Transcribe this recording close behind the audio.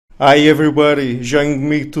Hi everybody, joining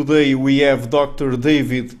me today we have Dr.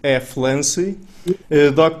 David F. Lancy.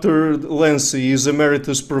 Dr. Lancy is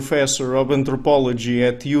Emeritus Professor of Anthropology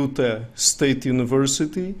at Utah State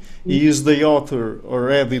University. He is the author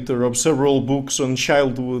or editor of several books on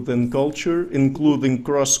childhood and culture, including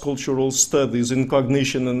cross-cultural studies in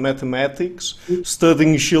cognition and mathematics,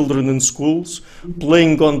 studying children in schools,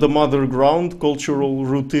 playing on the mother ground, cultural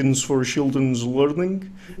routines for children's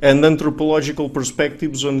learning, and anthropological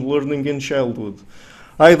perspectives on learning in childhood.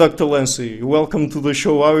 Hi, Dr. Lancy. Welcome to the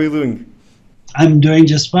show. How are you doing? I'm doing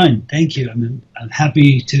just fine. Thank you. I'm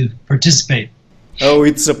happy to participate. Oh,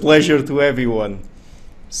 it's a pleasure to have you on.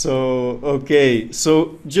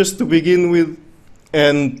 So just to begin with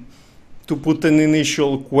and to put an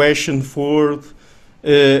initial question forth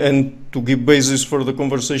and to give basis for the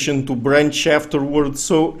conversation to branch afterwards.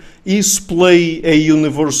 So is play a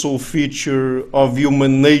universal feature of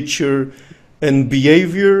human nature and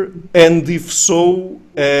behavior? And if so,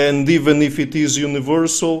 and even if it is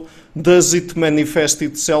universal, does it manifest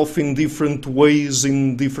itself in different ways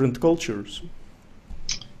in different cultures?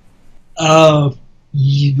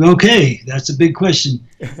 Okay, that's a big question.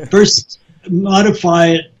 First, modify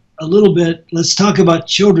it a little bit. Let's talk about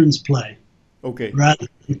children's play. Okay. Rather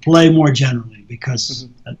than play more generally, because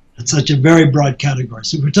it's such a very broad category.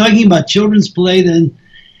 So if we're talking about children's play, then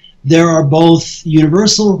there are both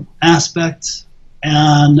universal aspects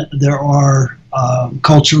and there are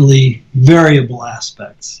culturally variable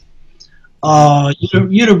aspects.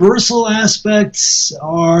 Universal aspects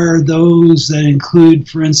are those that include,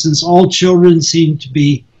 for instance, all children seem to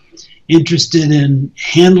be interested in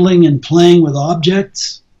handling and playing with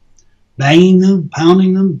objects, banging them,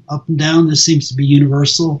 pounding them up and down. This seems to be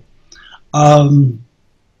universal.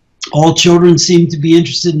 All children seem to be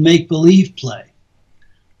interested in make-believe play.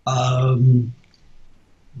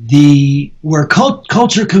 Where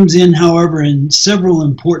culture comes in, however, in several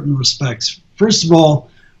important respects. First of all,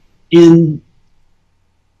 in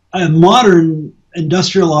a modern,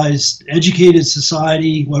 industrialized, educated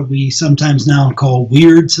society, what we sometimes now call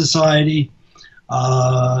weird society,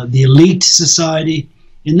 the elite society,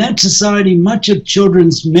 in that society, much of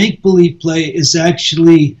children's make-believe play is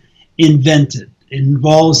actually invented. It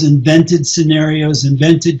involves invented scenarios,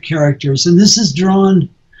 invented characters, and this is drawn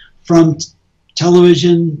from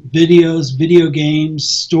television, videos, video games,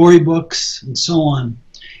 storybooks, and so on.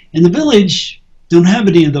 In the village, don't have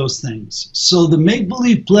any of those things. So the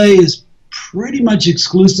make-believe play is pretty much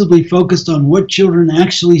exclusively focused on what children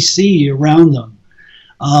actually see around them,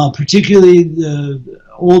 particularly the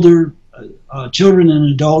older children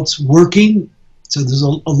and adults working. So there's a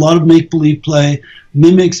lot of make-believe play,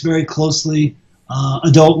 mimics very closely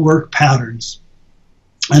adult work patterns.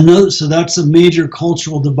 So that's a major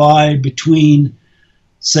cultural divide between,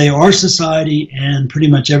 say, our society and pretty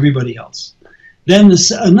much everybody else. Then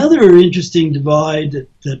another interesting divide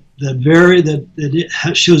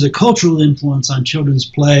that shows a cultural influence on children's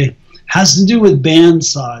play has to do with band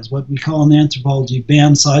size, what we call in anthropology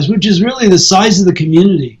band size, which is really the size of the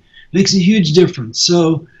community. It makes a huge difference.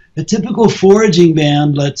 So a typical foraging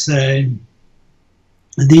band, let's say,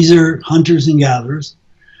 these are hunters and gatherers.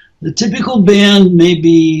 The typical band may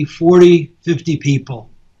be 40, 50 people.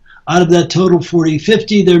 Out of that total 40,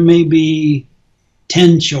 50, there may be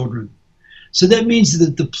 10 children. So that means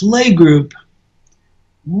that the play group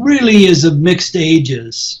really is of mixed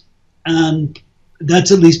ages, and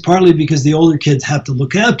that's at least partly because the older kids have to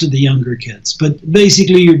look after the younger kids. But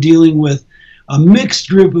basically you're dealing with a mixed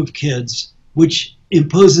group of kids, which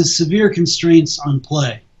imposes severe constraints on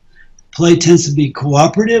play. Play tends to be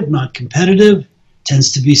cooperative, not competitive,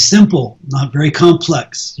 tends to be simple, not very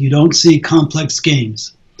complex. You don't see complex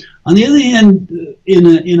games. On the other hand,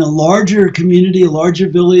 in a larger community, a larger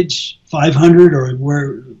village, 500 or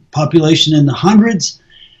where population in the hundreds,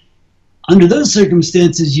 under those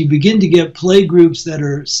circumstances, you begin to get play groups that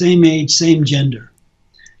are same age, same gender.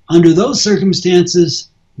 Under those circumstances,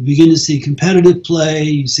 you begin to see competitive play,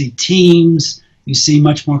 you see teams, you see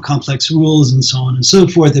much more complex rules and so on and so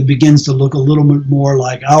forth. It begins to look a little bit more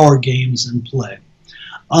like our games and play.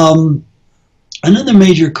 Another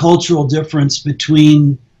major cultural difference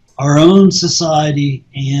between our own society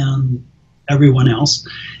and everyone else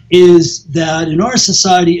is that in our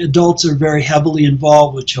society, adults are very heavily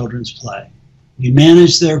involved with children's play. We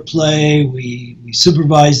manage their play, we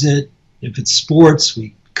supervise it. If it's sports,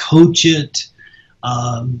 we coach it.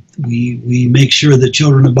 We make sure that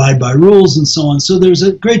children abide by rules and so on. So there's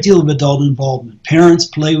a great deal of adult involvement. Parents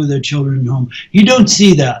play with their children at home. You don't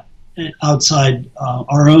see that outside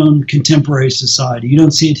our own contemporary society. You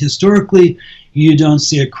don't see it historically. You don't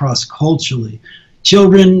see it cross-culturally.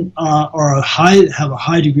 Children have a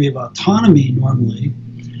high degree of autonomy normally,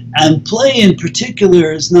 and play in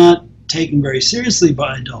particular is not taken very seriously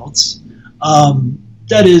by adults.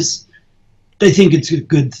 That is, they think it's a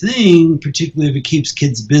good thing, particularly if it keeps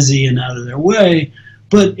kids busy and out of their way,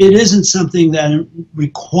 but it isn't something that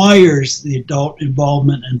requires the adult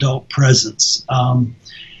involvement and adult presence.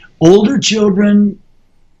 Older children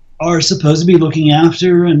are supposed to be looking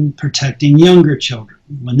after and protecting younger children.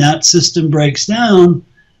 When that system breaks down,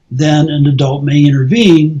 then an adult may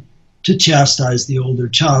intervene to chastise the older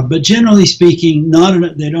child. But generally speaking, they're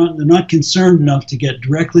not concerned enough to get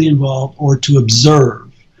directly involved or to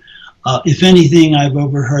observe. If anything, I've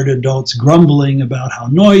overheard adults grumbling about how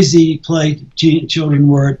noisy children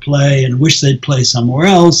were at play and wish they'd play somewhere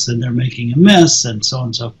else, and they're making a mess, and so on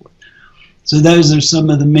and so forth. So those are some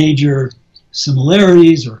of the major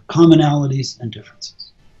similarities or commonalities and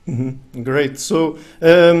differences. Mm-hmm. Great. So,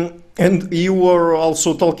 and you were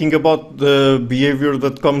also talking about the behavior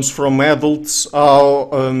that comes from adults,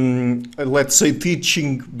 let's say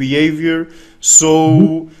teaching behavior.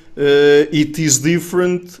 So it is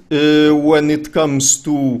different when it comes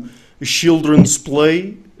to children's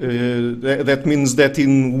play. That means that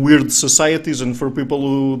in weird societies, and for people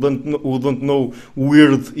who don't know,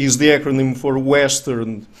 weird is the acronym for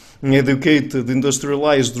Western, educated,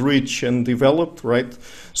 industrialized, rich, and developed, right?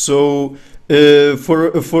 So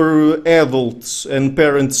for adults and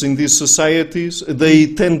parents in these societies,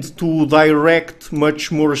 they tend to direct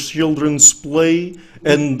much more children's play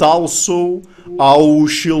and also how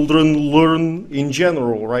children learn in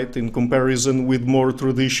general, right? In comparison with more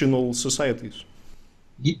traditional societies.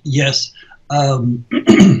 Yes.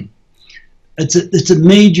 It's a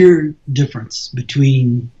major difference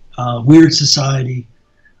between weird society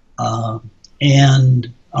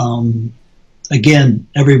and again,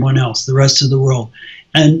 everyone else, the rest of the world.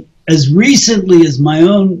 And as recently as my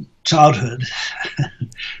own childhood,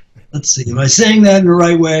 let's see, am I saying that in the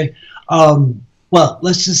right way? Well,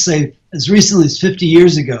 let's just say as recently as 50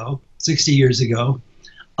 years ago, 60 years ago,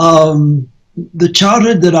 the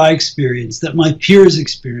childhood that I experienced, that my peers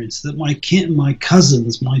experienced, that my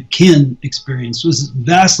cousins, my kin experienced was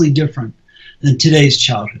vastly different than today's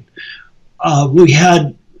childhood. We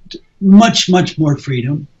had much, much more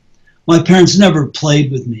freedom. My parents never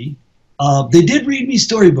played with me. They did read me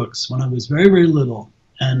storybooks when I was very, very little,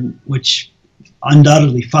 and which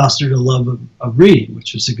undoubtedly fostered a love of reading,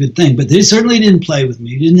 which was a good thing. But they certainly didn't play with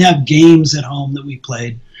me. We didn't have games at home that we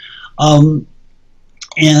played.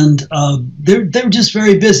 They were just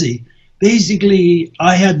very busy. Basically,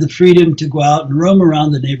 I had the freedom to go out and roam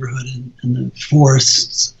around the neighborhood in the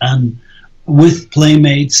forests and with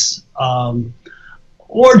playmates,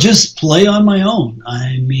 or just play on my own.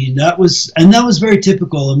 I mean, that was very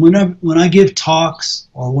typical. And when I give talks,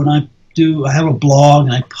 or when I have a blog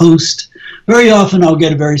and I post, very often I'll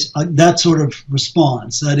get that sort of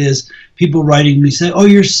response. That is, people writing me say, "Oh,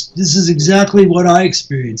 this is exactly what I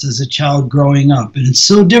experienced as a child growing up, and it's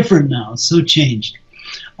so different now. It's so changed."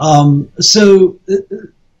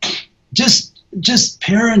 Just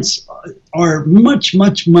parents are much,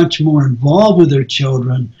 much, much more involved with their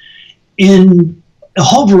children in a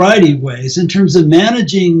whole variety of ways in terms of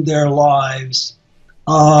managing their lives,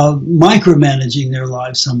 micromanaging their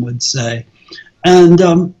lives, some would say, and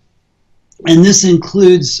this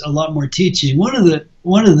includes a lot more teaching. One of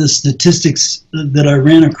the statistics that I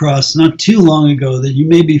ran across not too long ago that you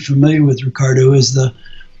may be familiar with, Ricardo, is that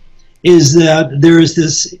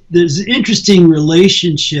there's an interesting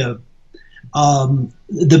relationship.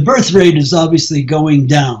 The birth rate is obviously going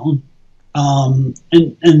down.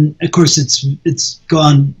 And of course it's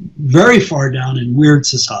gone very far down in weird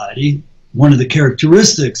society. One of the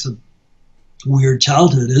characteristics of weird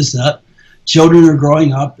childhood is that children are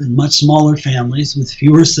growing up in much smaller families with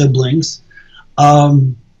fewer siblings,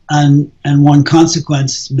 and one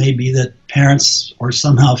consequence may be that parents are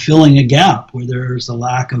somehow filling a gap where there's a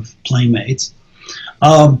lack of playmates.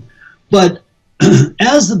 But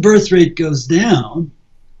as the birth rate goes down,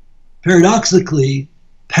 paradoxically,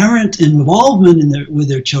 parent involvement with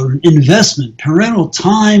their children, investment, parental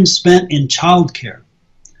time spent in childcare.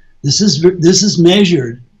 This is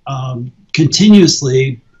measured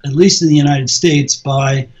continuously, at least in the United States,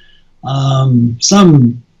 by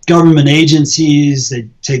some government agencies. They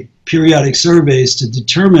take periodic surveys to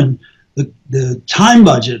determine the time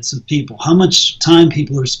budgets of people, how much time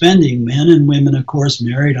people are spending, men and women, of course,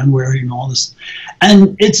 married, unmarried, and all this.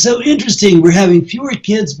 And it's so interesting. We're having fewer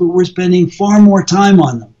kids, but we're spending far more time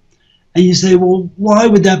on them. And you say, well, why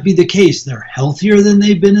would that be the case? They're healthier than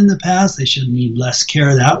they've been in the past. They should need less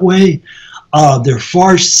care that way. They're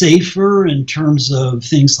far safer in terms of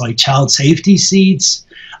things like child safety seats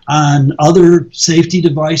and other safety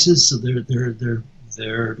devices, so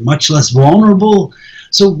they're much less vulnerable.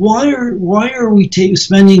 So why are we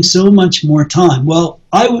spending so much more time? Well,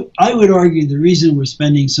 I would argue the reason we're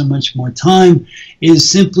spending so much more time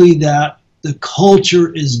is simply that the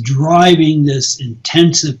culture is driving this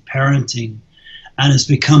intensive parenting, and it's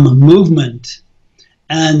become a movement,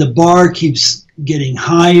 and the bar keeps getting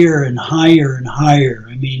higher and higher and higher.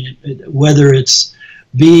 I mean, whether it's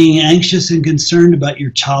being anxious and concerned about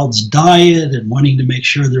your child's diet and wanting to make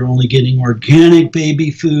sure they're only getting organic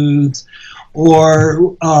baby foods,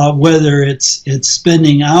 or whether it's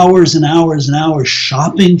spending hours and hours and hours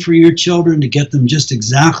shopping for your children to get them just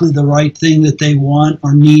exactly the right thing that they want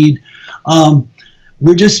or need.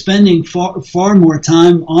 We're just spending far more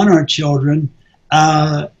time on our children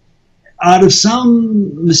out of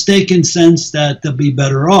some mistaken sense that they'll be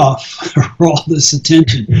better off for all this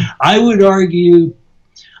attention. I would argue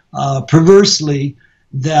perversely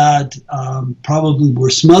that probably we're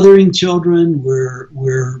smothering children, we're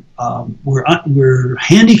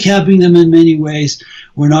handicapping them in many ways,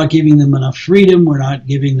 we're not giving them enough freedom, we're not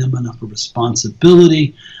giving them enough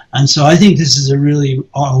responsibility, and so I think this is a really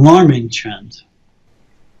alarming trend.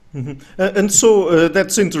 Mm-hmm. And so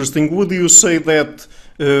that's interesting. Would you say that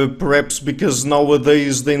perhaps because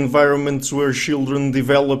nowadays the environments where children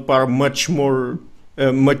develop are much more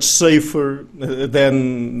much safer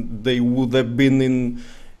than they would have been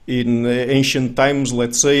in ancient times,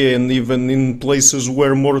 let's say, and even in places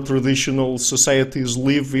where more traditional societies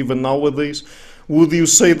live, even nowadays? Would you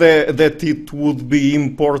say that it would be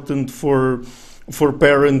important for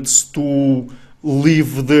parents to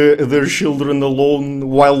leave their children alone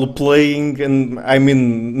while playing? And I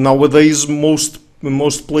mean, nowadays most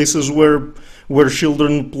places where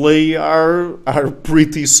children play are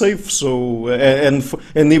pretty safe. So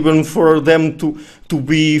and even for them to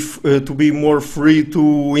be more free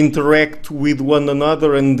to interact with one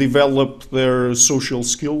another and develop their social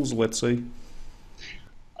skills, let's say.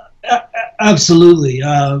 Absolutely.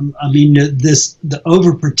 I mean, the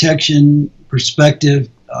overprotection perspective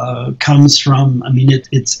comes from. I mean,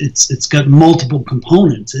 it's got multiple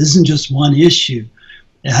components. It isn't just one issue.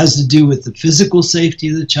 It has to do with the physical safety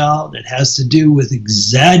of the child. It has to do with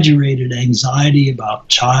exaggerated anxiety about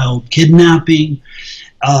child kidnapping.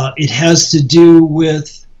 It has to do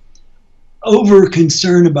with over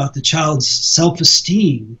concern about the child's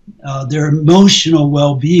self-esteem, their emotional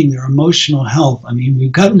well-being, their emotional health. I mean,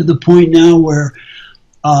 we've gotten to the point now where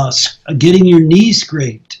getting your knee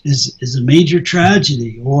scraped is a major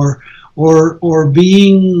tragedy, or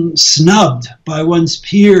being snubbed by one's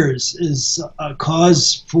peers is a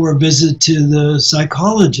cause for a visit to the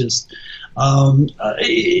psychologist.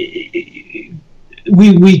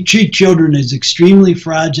 We treat children as extremely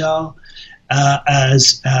fragile,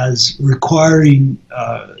 as requiring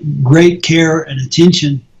great care and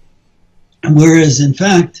attention, whereas in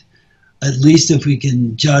fact, at least if we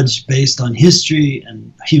can judge based on history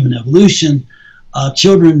and human evolution,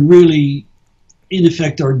 children really, in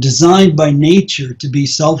effect, are designed by nature to be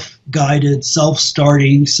self-guided,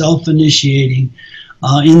 self-starting, self-initiating.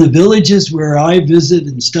 In the villages where I visit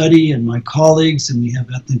and study, and my colleagues, and we have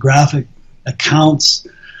ethnographic accounts,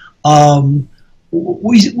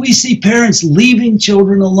 we see parents leaving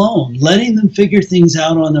children alone, letting them figure things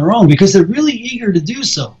out on their own because they're really eager to do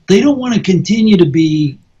so. They don't want to continue to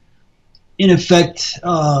be, in effect,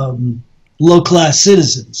 low-class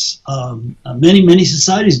citizens. Many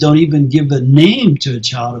societies don't even give a name to a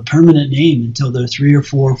child, a permanent name, until they're 3 or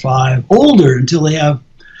 4 or 5, older, until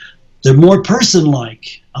they're more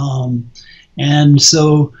person-like. And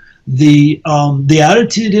so the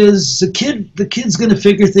attitude is the kid's going to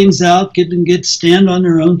figure things out, stand on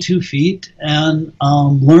their own 2 feet, and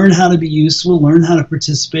learn how to be useful, learn how to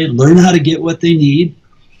participate, learn how to get what they need,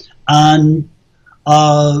 and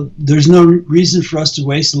there's no reason for us to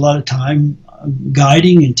waste a lot of time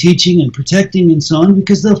guiding and teaching and protecting and so on,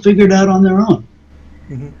 because they'll figure it out on their own.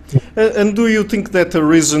 Mm-hmm. And do you think that the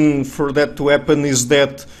reason for that to happen is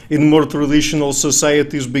that in more traditional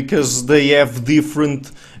societies, because they have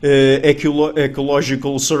different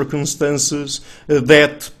ecological circumstances,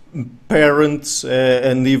 that parents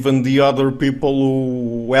and even the other people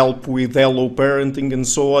who help with alloparenting and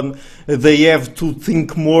so on, they have to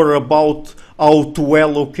think more about how to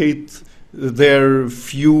allocate their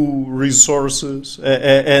few resources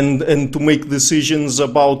and to make decisions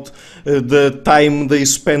about the time they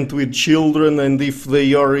spend with children and if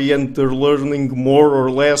they orient their learning more or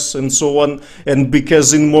less and so on. And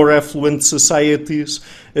because in more affluent societies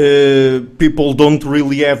people don't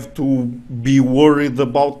really have to be worried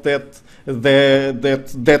about that,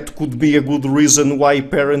 that could be a good reason why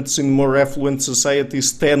parents in more affluent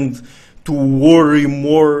societies tend to worry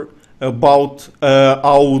more about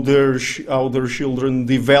how their children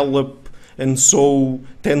develop, and so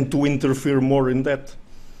tend to interfere more in that.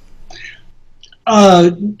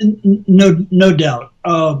 No doubt.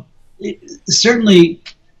 Certainly,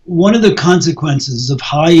 one of the consequences of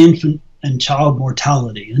high infant and child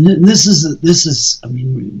mortality, and this is, I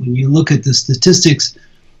mean, when you look at the statistics,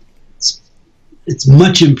 it's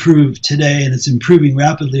much improved today, and it's improving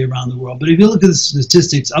rapidly around the world. But if you look at the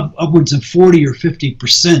statistics, upwards of 40 or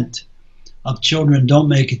 50% of children don't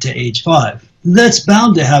make it to age 5. That's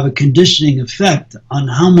bound to have a conditioning effect on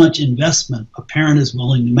how much investment a parent is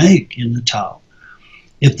willing to make in the child.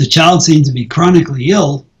 If the child seems to be chronically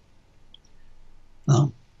ill,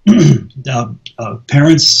 well,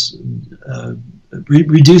 parents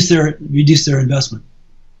reduce their investment.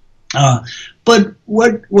 But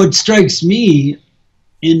what strikes me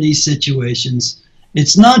in these situations,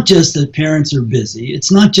 it's not just that parents are busy.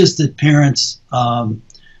 It's not just that parents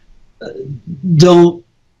don't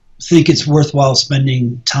think it's worthwhile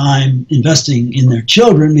spending time investing in their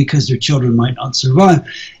children because their children might not survive.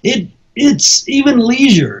 It's even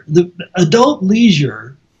leisure. The adult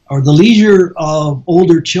leisure, or the leisure of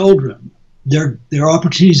older children, their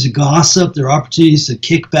opportunities to gossip, their opportunities to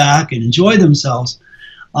kick back and enjoy themselves.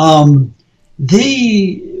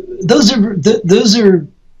 They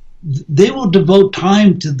will devote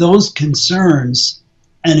time to those concerns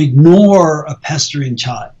and ignore a pestering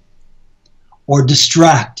child or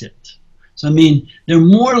distract it. So, I mean, they're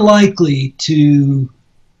more likely to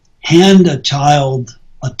hand a child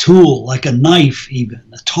a tool, like a knife even,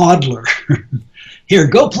 a toddler. Here,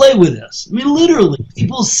 go play with this. I mean, literally,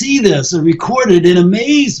 people see this and record it in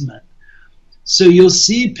amazement. So you'll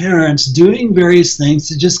see parents doing various things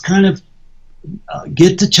to just kind of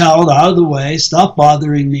get the child out of the way, stop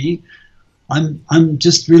bothering me. I'm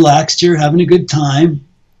just relaxed here, having a good time.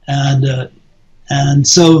 And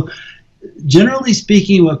so generally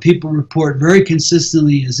speaking, what people report very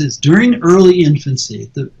consistently is this: during early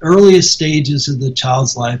infancy, the earliest stages of the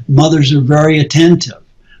child's life, mothers are very attentive.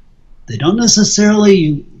 They don't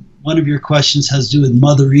necessarily, one of your questions has to do with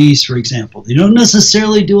motherese, for example. They don't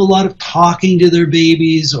necessarily do a lot of talking to their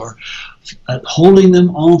babies or holding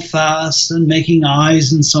them all fast and making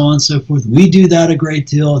eyes and so on and so forth. We do that a great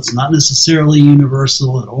deal. It's not necessarily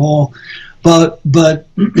universal at all, but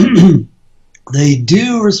they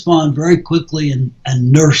do respond very quickly and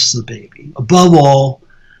nurse the baby. Above all,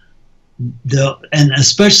 and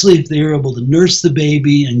especially if they're able to nurse the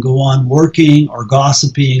baby and go on working or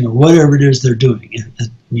gossiping or whatever it is they're doing. I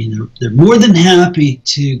mean, they're more than happy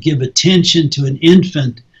to give attention to an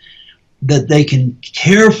infant that they can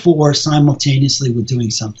care for simultaneously with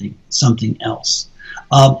doing something else.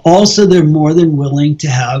 Also, they're more than willing to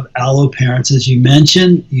have alloparents, as you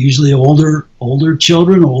mentioned, usually older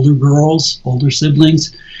children, older girls, older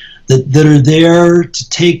siblings, that are there to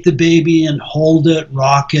take the baby and hold it,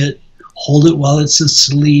 rock it, hold it while it's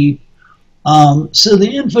asleep. So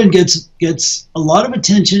the infant gets a lot of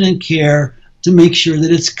attention and care to make sure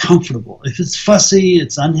that it's comfortable. If it's fussy,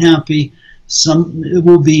 it's unhappy, it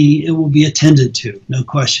will be attended to, no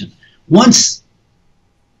question. Once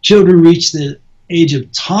children reach the age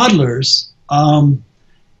of toddlers,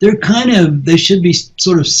 they should be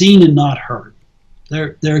sort of seen and not heard.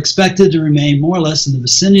 They're expected to remain more or less in the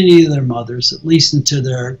vicinity of their mothers, at least until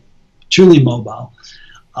they're truly mobile,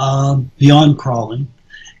 beyond crawling.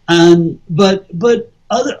 But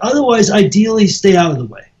otherwise, ideally, stay out of the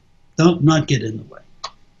way. Don't not get in the way.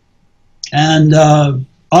 And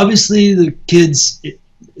obviously, the kids,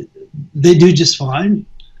 they do just fine.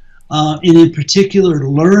 And in particular,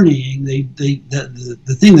 learning,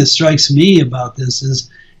 the thing that strikes me about this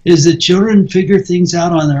is that children figure things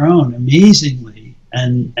out on their own amazingly,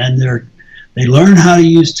 and they learn how to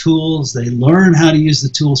use tools. They learn how to use the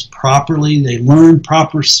tools properly. They learn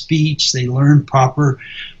proper speech. They learn proper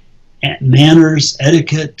manners,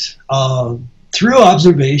 etiquette, through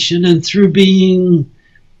observation and through being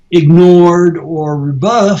ignored or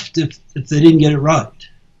rebuffed if they didn't get it right.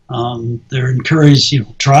 They're encouraged,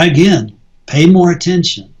 try again, pay more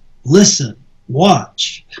attention, listen,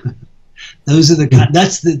 watch. That's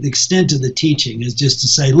the extent of the teaching, is just to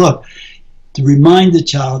say, look, to remind the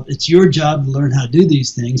child, it's your job to learn how to do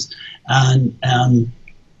these things, and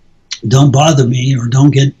don't bother me, or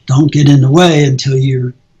don't get in the way until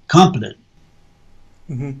you're competent.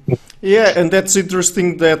 Mm-hmm. Yeah, and that's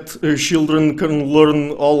interesting that children can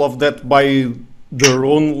learn all of that by their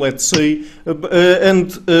own, let's say.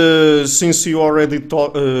 And since you already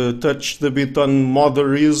touched a bit on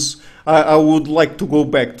motherese, I would like to go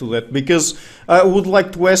back to that, because I would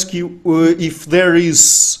like to ask you if there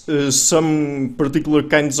is some particular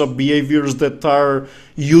kinds of behaviors that are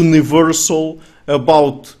universal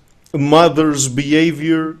about mothers'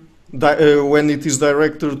 behavior when it is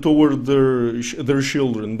directed toward their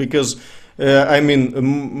children, because when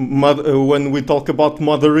we talk about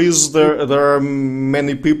motherese, there are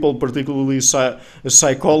many people, particularly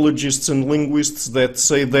psychologists and linguists, that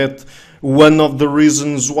say that one of the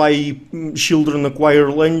reasons why children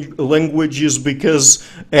acquire language is because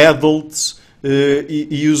adults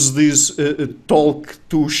use this talk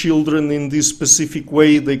to children in this specific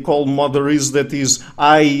way they call motherese, that is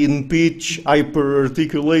high in pitch, hyper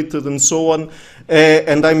articulated, and so on.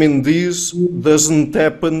 And this doesn't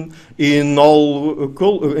happen in all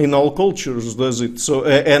cultures, does it? So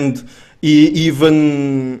and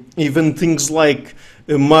even things like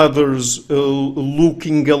mothers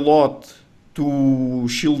looking a lot to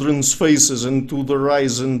children's faces and to their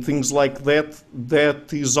eyes and things like that,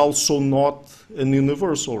 that is also not an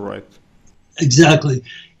universal, right? Exactly.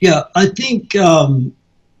 Yeah, I think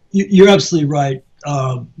you're absolutely right.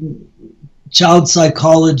 Child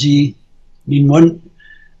psychology,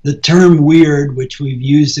 the term weird, which we've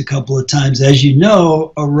used a couple of times, as you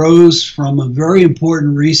know, arose from a very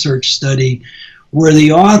important research study where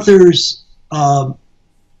the authors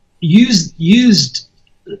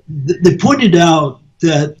they pointed out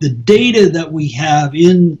that the data that we have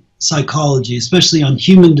in psychology, especially on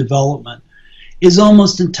human development, is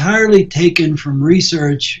almost entirely taken from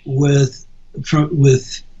research with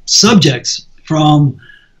subjects from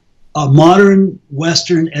a modern,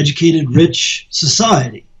 Western, educated, rich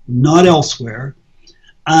society, not elsewhere.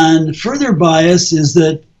 And further bias is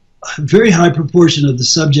that a very high proportion of the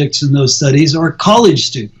subjects in those studies are college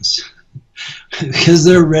students because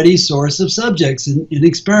they're a ready source of subjects in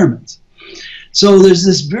experiments. So there's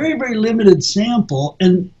this very, very limited sample,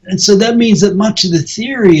 and so that means that much of the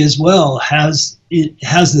theory as well has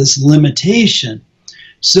this limitation.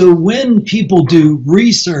 So when people do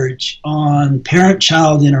research on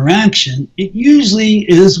parent-child interaction, it usually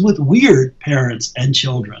is with weird parents and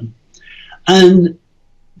children. And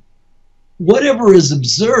whatever is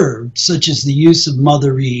observed, such as the use of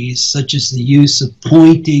motherese, such as the use of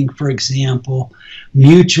pointing, for example,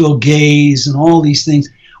 mutual gaze, and all these things,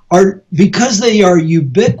 are because they are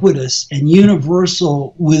ubiquitous and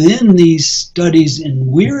universal within these studies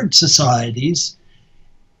in weird societies.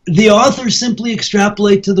 The authors simply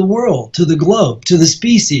extrapolate to the world, to the globe, to the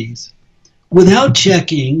species, without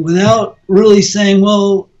checking, without really saying,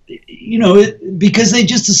 well, because they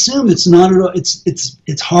just assume it's not at all, it's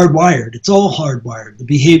hardwired. It's all hardwired. The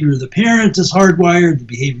behavior of the parent is hardwired. The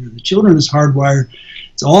behavior of the children is hardwired.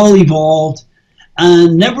 It's all evolved,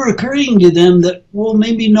 and never occurring to them that, well,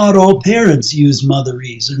 maybe not all parents use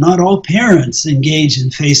motherese, or not all parents engage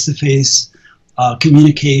in face-to-face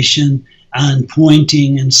communication and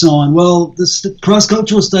pointing and so on. Well, the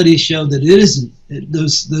cross-cultural studies show that it isn't.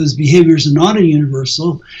 Those behaviors are not a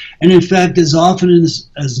universal, and in fact, as often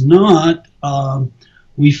as not,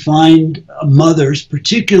 we find mothers,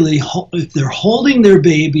 particularly if they're holding their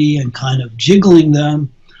baby and kind of jiggling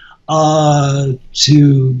them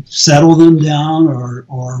to settle them down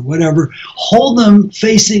or whatever, hold them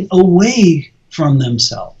facing away from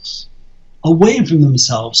themselves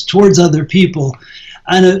towards other people.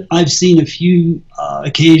 And I've seen a few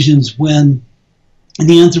occasions when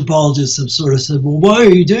the anthropologists have sort of said, well, why are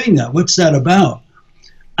you doing that? What's that about?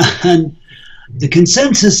 And the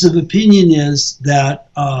consensus of opinion is that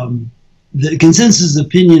what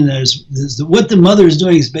the mother is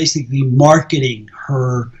doing is basically marketing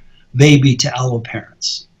her baby to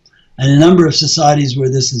alloparents. And in a number of societies where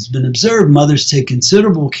this has been observed, mothers take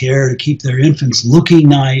considerable care to keep their infants looking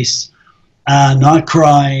nice, not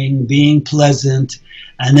crying, being pleasant,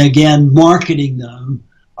 and again marketing them,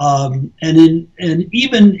 and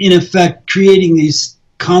even in effect creating these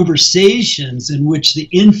conversations in which the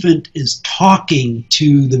infant is talking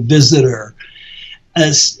to the visitor,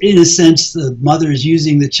 as in a sense the mother is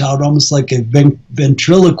using the child almost like a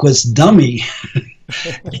ventriloquist dummy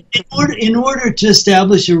in order to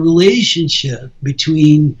establish a relationship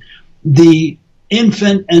between the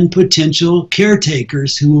infant and potential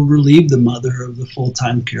caretakers who will relieve the mother of the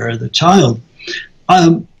full-time care of the child.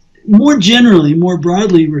 More generally, more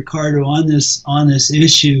broadly, Ricardo, on this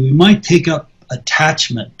issue, we might take up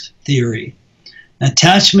attachment theory.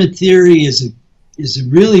 Attachment theory is a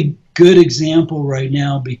really good example right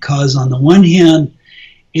now because on the one hand,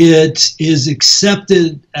 it is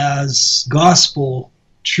accepted as gospel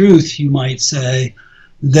truth, you might say,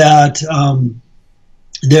 that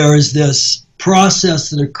there is this process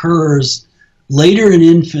that occurs later in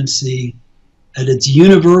infancy, and it's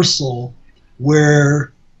universal,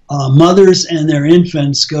 where mothers and their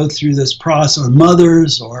infants go through this process, or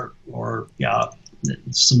mothers, or yeah,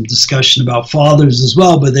 some discussion about fathers as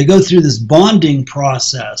well, but they go through this bonding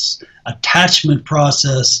process, attachment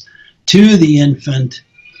process to the infant,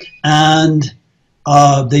 and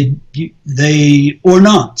they or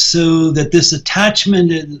not, so that this attachment,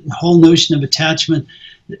 the whole notion of attachment,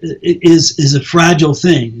 is a fragile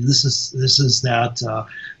thing. This is that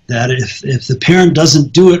if the parent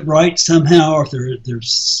doesn't do it right somehow, or if the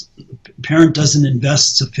parent doesn't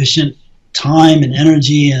invest sufficient time and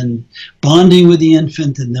energy and bonding with the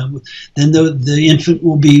infant, and then the infant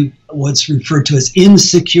will be what's referred to as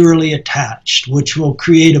insecurely attached, which will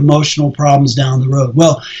create emotional problems down the road.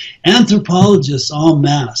 Well, anthropologists en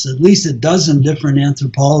masse, at least a dozen different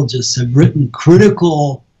anthropologists, have written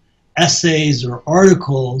critical essays or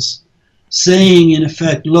articles saying, in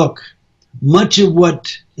effect, look, much of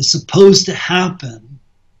what is supposed to happen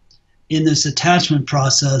in this attachment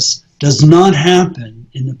process does not happen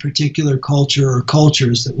in the particular culture or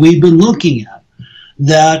cultures that we've been looking at.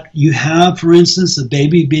 That you have, for instance, a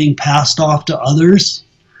baby being passed off to others.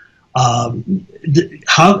 How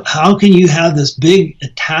can you have this big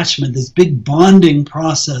attachment, this big bonding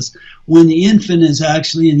process, when the infant is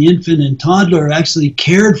actually, and the infant and toddler are actually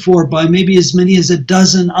cared for by maybe as many as a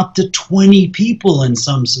dozen, up to 20 people in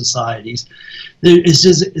some societies?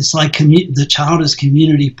 It's like the child is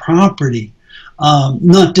community property.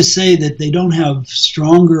 Not to say that they don't have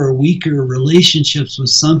stronger or weaker relationships with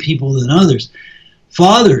some people than others.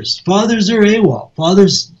 Fathers are AWOL.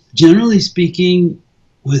 Fathers, generally speaking,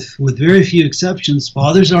 with very few exceptions,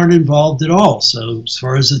 fathers aren't involved at all. So as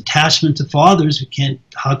far as attachment to fathers,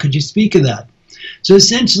 how could you speak of that? So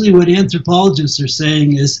essentially what anthropologists are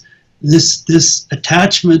saying is this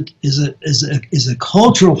attachment is a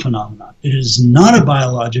cultural phenomenon. It is not a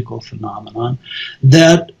biological phenomenon.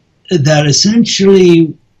 That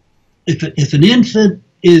essentially, if an infant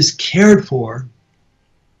is cared for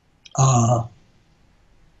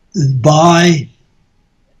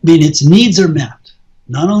its needs are met,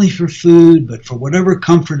 not only for food, but for whatever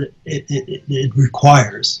comfort it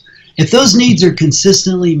requires. If those needs are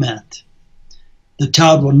consistently met, the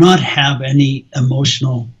child will not have any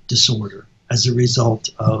emotional disorder as a result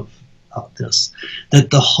of this. That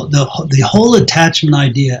the whole attachment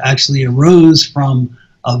idea actually arose from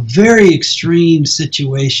a very extreme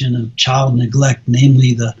situation of child neglect,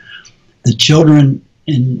 namely the children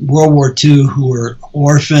in World War II who were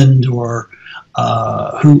orphaned, or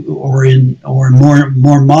in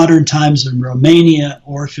more modern times in Romania,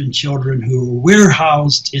 orphan children who were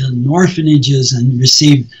warehoused in orphanages and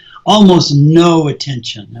received almost no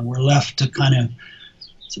attention and were left to kind of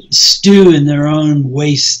stew in their own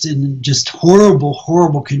waste in just horrible,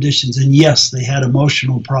 horrible conditions. And yes, they had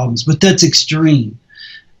emotional problems, but that's extreme.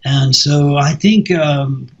 And so I think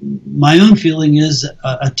my own feeling is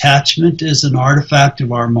attachment is an artifact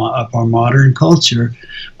of our modern culture,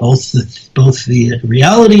 both the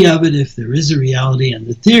reality of it, if there is a reality, and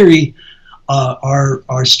the theory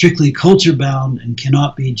are strictly culture bound and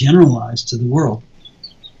cannot be generalized to the world.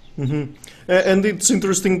 Mm-hmm. And it's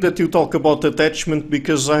interesting that you talk about attachment,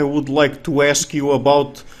 because I would like to ask you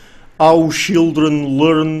about how children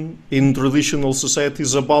learn in traditional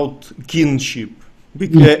societies about kinship.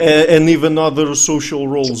 And even other social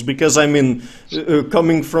roles, because I mean,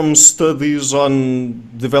 coming from studies on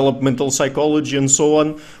developmental psychology and so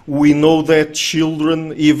on, we know that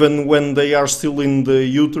children, even when they are still in the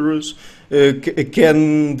uterus,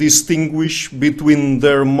 can distinguish between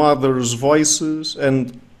their mother's voices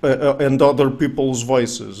and other people's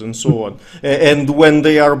voices and so on. And when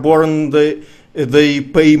they are born, they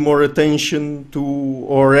pay more attention to,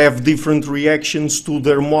 or have different reactions to,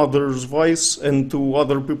 their mother's voice and to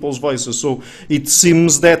other people's voices. So it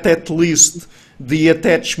seems that at least the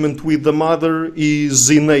attachment with the mother is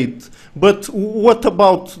innate. But what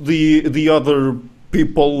about the other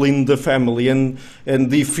people in the family, and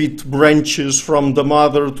if it branches from the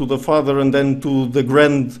mother to the father and then to the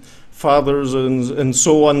grandfathers and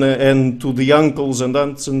so on, and to the uncles and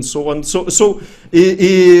aunts and so on. So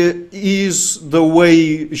is the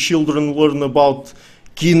way children learn about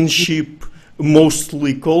kinship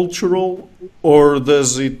mostly cultural, or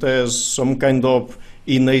does it has some kind of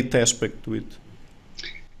innate aspect to it?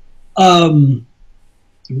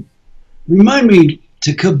 Remind me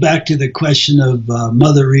to come back to the question of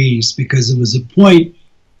motherese, because it was a point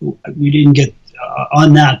we didn't get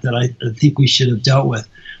on that I think we should have dealt with.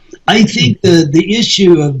 I think the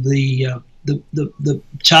issue of the the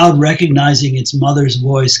child recognizing its mother's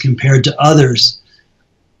voice compared to others,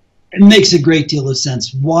 it makes a great deal of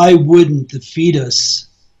sense. Why wouldn't the fetus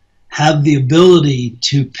have the ability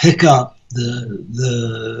to pick up the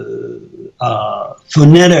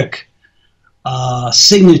phonetic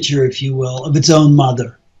signature, if you will, of its own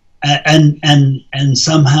mother, and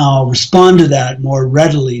somehow respond to that more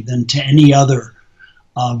readily than to any other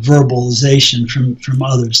verbalization from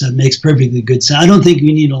others? That makes perfectly good sense. I don't think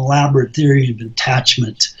we need an elaborate theory of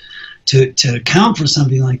attachment to account for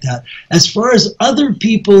something like that. As far as other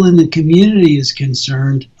people in the community is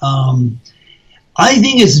concerned, I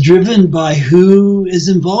think it's driven by who is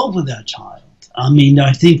involved with that child. I mean,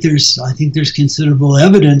 I think there's considerable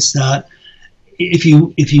evidence that if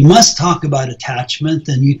you must talk about attachment,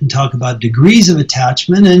 then you can talk about degrees of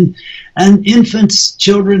attachment, and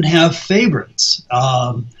children have favorites.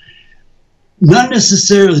 Does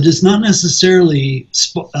not necessarily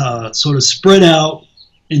sort of spread out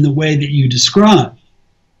in the way that you describe.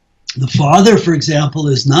 The father, for example,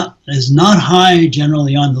 is not high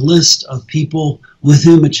generally on the list of people with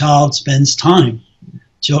whom a child spends time.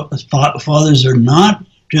 Fathers are not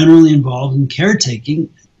generally involved in caretaking,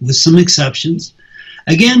 with some exceptions.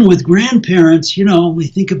 Again, with grandparents, we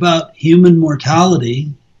think about human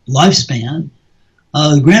mortality, lifespan.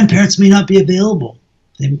 The grandparents may not be available.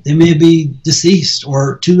 They may be deceased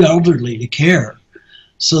or too elderly to care.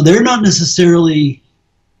 So they're not necessarily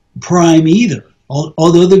prime either.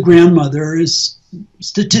 Although the grandmother is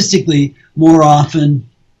statistically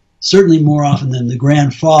certainly more often than the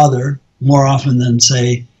grandfather, more often than,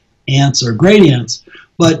 say, aunts or great aunts.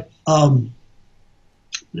 But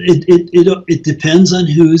it depends on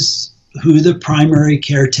who the primary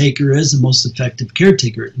caretaker is, the most effective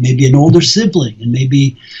caretaker. It may be an older sibling, and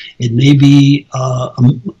it may be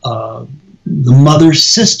the mother's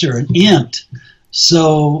sister, an aunt.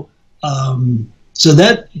 So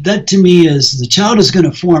that to me is, the child is going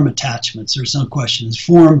to form attachments. There's no question. It's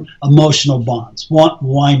form emotional bonds.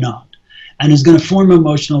 Why not? And is going to form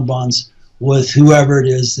emotional bonds with whoever it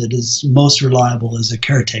is that is most reliable as a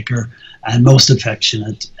caretaker and most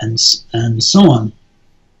affectionate, and so on.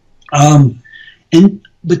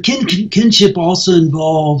 But kinship also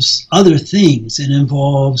involves other things. It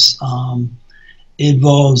involves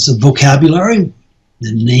a vocabulary,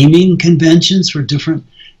 the naming conventions for different.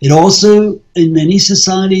 It also, in many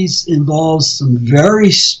societies, involves some very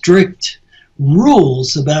strict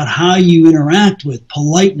rules about how you interact with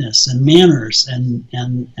politeness and manners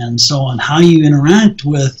and so on, how you interact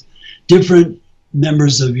with different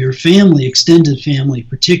members of your family, extended family,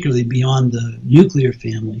 particularly beyond the nuclear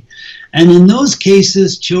family. And in those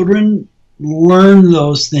cases, children learn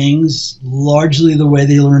those things largely the way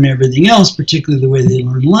they learn everything else, particularly the way they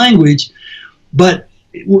learn language. But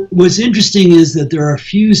what's interesting is that there are a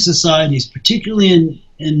few societies, particularly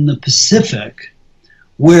in the Pacific,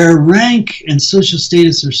 where rank and social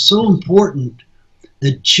status are so important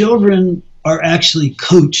that children are actually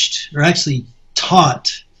coached, or actually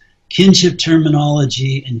taught, kinship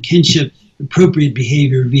terminology and kinship appropriate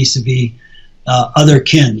behavior vis-a-vis other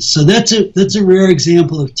kin. So that's a rare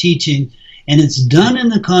example of teaching, and it's done in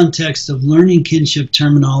the context of learning kinship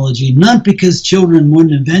terminology, not because children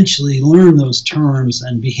wouldn't eventually learn those terms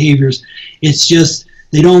and behaviors. It's just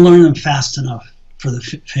they don't learn them fast enough for the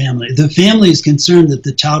family. The family is concerned that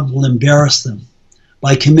the child will embarrass them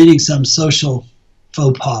by committing some social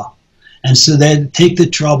faux pas, and so they take the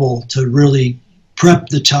trouble to really prep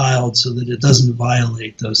the child so that it doesn't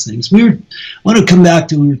violate those things. I want to come back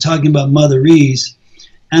to when we were talking about motherese,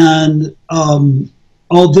 and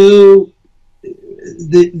although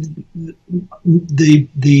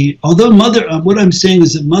what I'm saying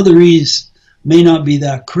is that motherese may not be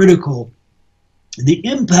that critical, the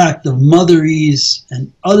impact of motherese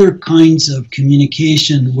and other kinds of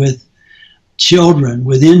communication with children,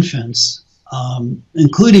 with infants,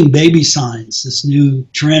 including baby signs, this new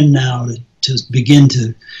trend now to begin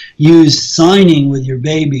to use signing with your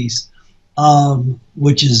babies,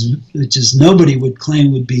 which is nobody would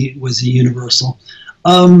claim was a universal.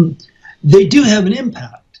 They do have an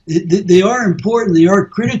impact. They are important. They are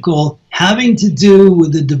critical, having to do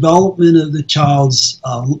with the development of the child's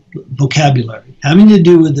vocabulary, having to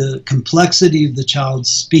do with the complexity of the child's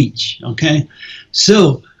speech. Okay,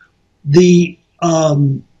 so we've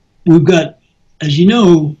got, as you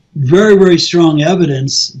know, very, very strong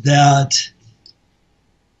evidence that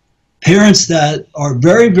parents that are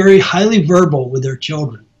very, very highly verbal with their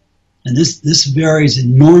children, and this varies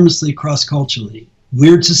enormously cross-culturally.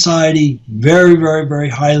 Weird society, very, very, very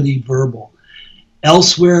highly verbal.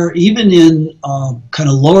 Elsewhere, even in kind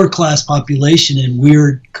of lower class population in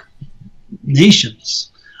weird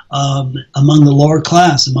nations, among the lower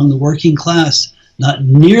class, among the working class, not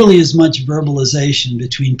nearly as much verbalization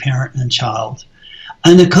between parent and child.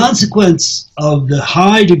 And the consequence of the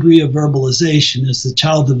high degree of verbalization is the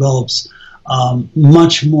child develops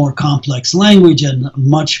much more complex language and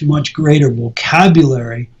much greater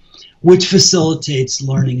vocabulary, which facilitates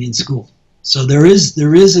learning in school. So there is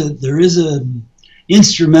a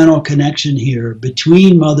instrumental connection here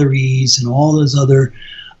between motherese and all those other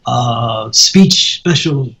speech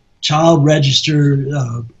special child register,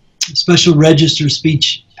 special register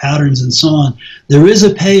speech patterns and so on. There is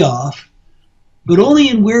a payoff, but only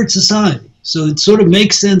in weird society. So it sort of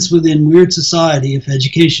makes sense within weird society. If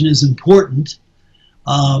education is important,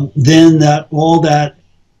 then that all that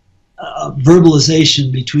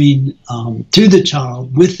verbalization between to the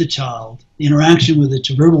child, with the child, interaction with the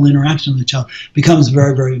verbal interaction with the child becomes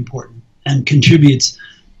very important and contributes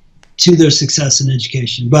to their success in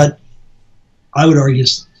education. But I would argue,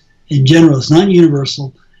 in general, it's not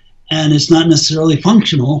universal, and it's not necessarily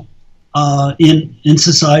functional in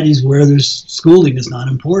societies where there's schooling is not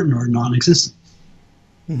important or non-existent.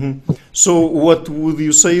 Mm-hmm. So what would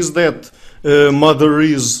you say is that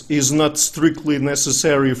motherese is not strictly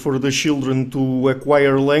necessary for the children to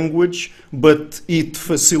acquire language, but it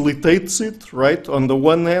facilitates it, right, on the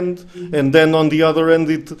one hand, and then on the other hand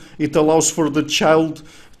it allows for the child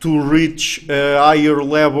to reach a higher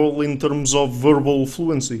level in terms of verbal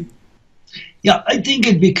fluency? Yeah, I think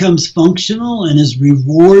it becomes functional and is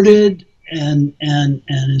rewarded, and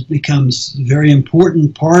it becomes a very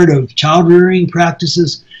important part of child rearing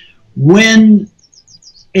practices when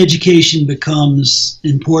education becomes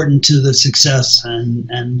important to the success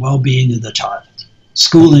and well-being of the child.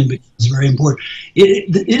 Schooling becomes very important.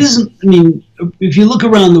 It isn't, I mean, if you look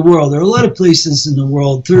around the world, there are a lot of places in the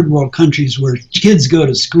world, third world countries, where kids go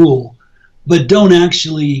to school but don't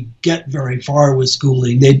actually get very far with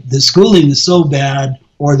schooling. The schooling is so bad,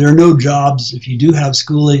 or there are no jobs if you do have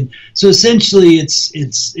schooling. So essentially, it's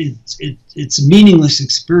a meaningless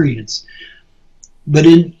experience. But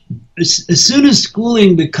as soon as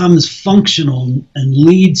schooling becomes functional and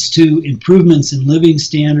leads to improvements in living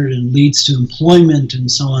standard and leads to employment and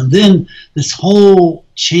so on, then this whole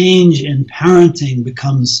change in parenting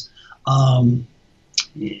becomes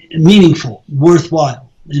meaningful, worthwhile.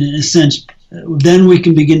 In a sense, then we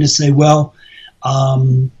can begin to say, well,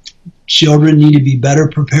 children need to be better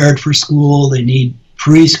prepared for school. They need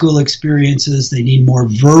preschool experiences. They need more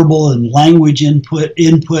verbal and language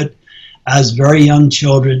input as very young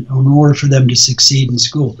children in order for them to succeed in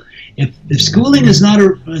school. If schooling is not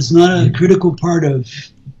a critical part of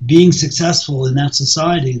being successful in that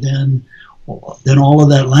society, then all of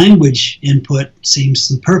that language input seems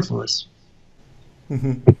superfluous.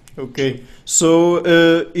 Mm-hmm. Okay, so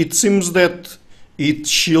it seems that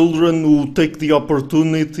children who take the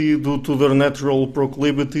opportunity due to their natural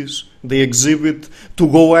proclivities they exhibit to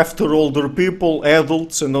go after older people,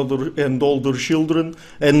 adults and older children,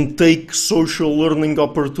 and take social learning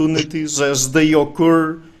opportunities as they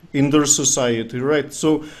occur in their society, right?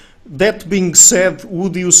 So that being said,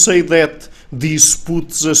 would you say that this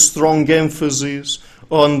puts a strong emphasis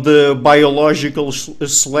on the biological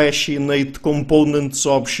 / innate components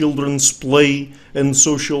of children's play and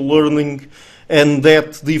social learning, and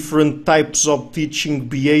that different types of teaching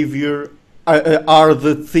behavior are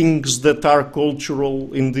the things that are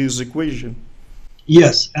cultural in this equation?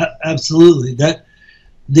 Yes, absolutely.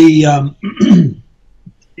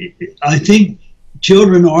 I think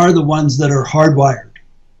children are the ones that are hardwired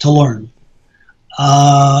to learn.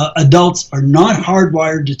 Adults are not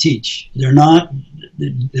hardwired to teach.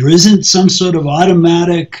 There isn't some sort of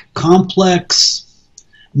automatic, complex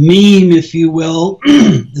meme, if you will,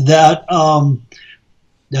 that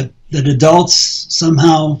adults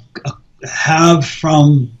somehow have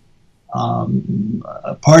from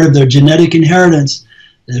a part of their genetic inheritance.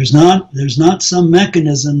 There's not some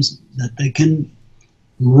mechanisms that they can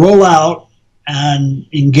roll out and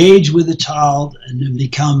engage with the child and then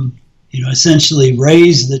become, essentially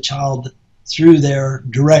raise the child through their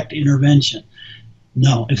direct intervention.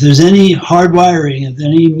 No, if there's any hardwiring, if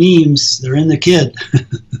any memes, they're in the kid.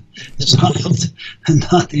 It's not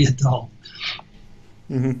the adult.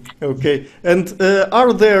 Mm-hmm. Okay, and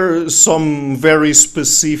are there some very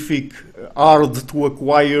specific hard to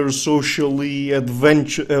acquire socially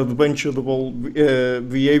advantageable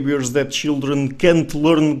behaviors that children can't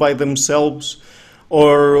learn by themselves,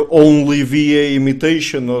 or only via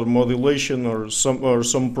imitation or modulation or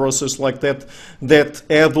some process like that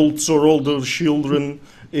adults or older children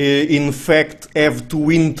in fact have to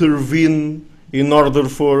intervene in order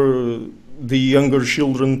for the younger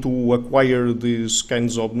children to acquire these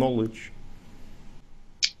kinds of knowledge?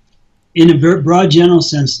 In a very broad general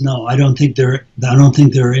sense, no, I don't think there. I don't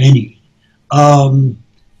think there are any. Um,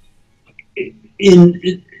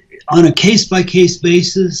 on a case-by-case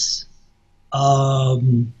basis,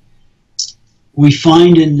 we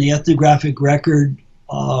find in the ethnographic record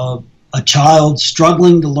a child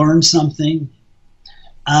struggling to learn something,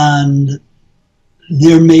 and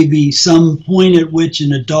there may be some point at which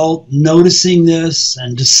an adult noticing this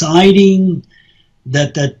and deciding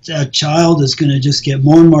that child is going to just get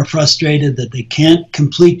more and more frustrated that they can't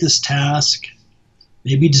complete this task.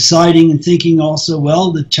 Maybe deciding and thinking also,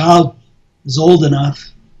 well, the child is old enough.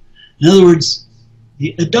 In other words,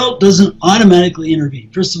 the adult doesn't automatically intervene.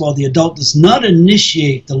 First of all, the adult does not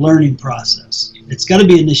initiate the learning process. It's got to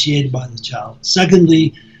be initiated by the child.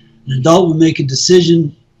 Secondly, an adult will make a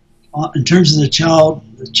decision in terms of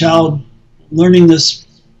the child learning this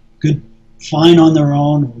good, fine on their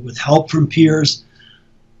own or with help from peers.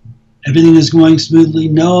 Everything is going smoothly.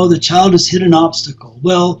 No, the child has hit an obstacle.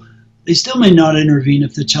 Well, they still may not intervene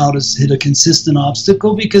if the child has hit a consistent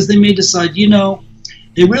obstacle, because they may decide, you know,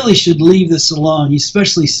 they really should leave this alone. You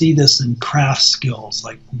especially see this in craft skills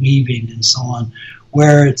like weaving and so on,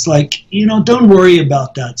 where it's like, you know, don't worry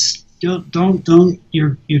about that. Don't.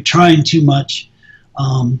 You're trying too much.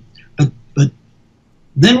 But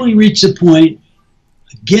then we reach a point,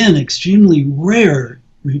 again, extremely rare,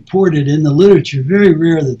 reported in the literature, very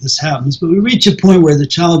rare that this happens, but we reach a point where the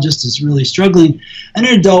child just is really struggling, and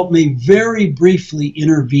an adult may very briefly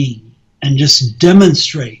intervene and just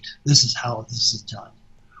demonstrate this is how this is done,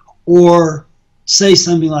 or say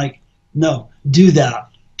something like, no, do that,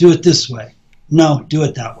 do it this way, no, do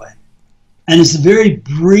it that way. And it's a very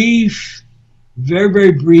brief,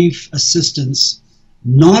 very brief assistance,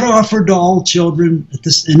 not offered to all children at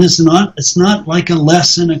this, and it's not like a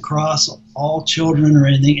lesson across all children or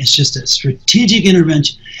anything. It's just a strategic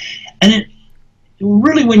intervention, and it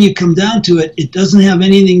really, when you come down to it, it doesn't have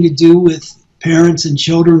anything to do with parents and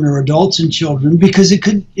children or adults and children, because it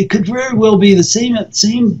could very well be the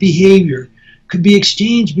same behavior could be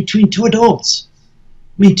exchanged between two adults.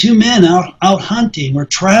 I mean, two men out hunting or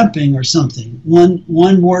trapping or something.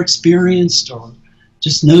 One more experienced or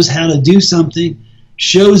just knows how to do something,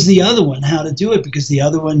 shows the other one how to do it because the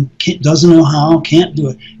other one doesn't know how, can't do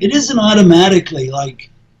it. It isn't automatically like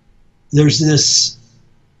there's this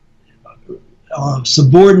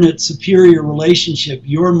subordinate superior relationship,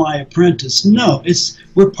 you're my apprentice. No,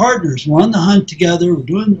 we're partners. We're on the hunt together,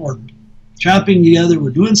 we're trapping together, we're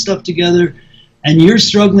doing stuff together, and you're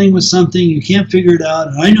struggling with something, you can't figure it out,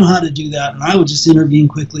 and I know how to do that, and I will just intervene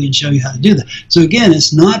quickly and show you how to do that. So again,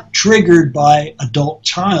 it's not triggered by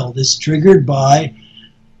adult-child, it's triggered by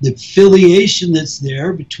the affiliation that's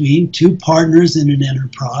there between two partners in an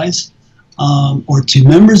enterprise, or two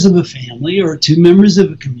members of a family, or two members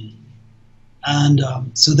of a community. And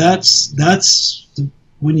so that's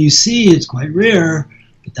when you see, it's quite rare,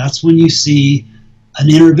 but that's when you see an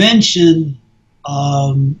intervention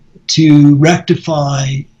to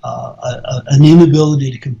rectify an inability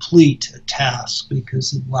to complete a task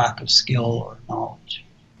because of lack of skill or knowledge.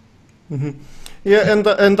 Mm-hmm. Yeah,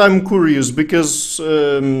 and I'm curious because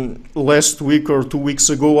last week or 2 weeks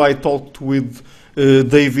ago I talked with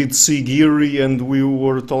David C. Geary, and we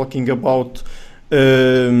were talking about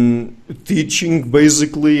teaching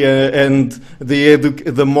basically and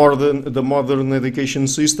the modern education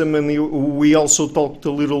system, and we also talked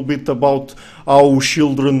a little bit about how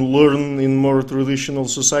children learn in more traditional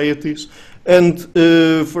societies. And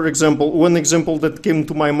for example, one example that came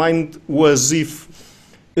to my mind was if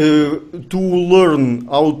to learn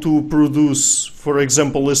how to produce, for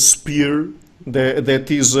example, a spear that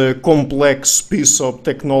is a complex piece of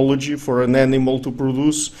technology for an animal to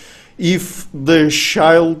produce. If the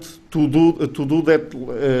child to do that,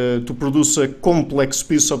 to produce a complex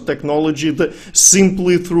piece of technology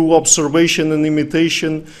simply through observation and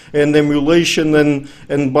imitation and emulation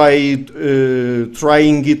and by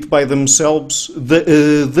trying it by themselves,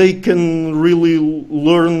 they can really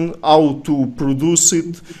learn how to produce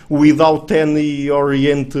it without any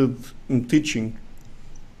oriented teaching.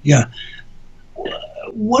 Yeah.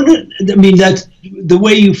 I mean, that's the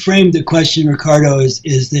way you framed the question, Ricardo, is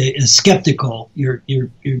skeptical. There's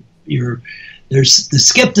the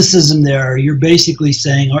skepticism there. You're basically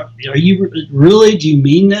saying, are you really, do you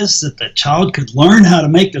mean this, that the child could learn how to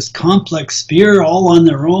make this complex spear all on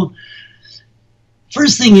their own?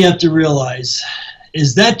 First thing you have to realize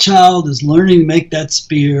is that child is learning to make that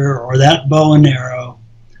spear or that bow and arrow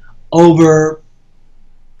over,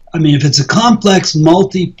 I mean, if it's a complex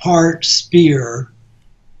multi-part spear,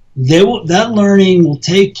 that learning will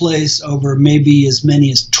take place over maybe as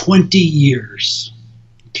many as 20 years,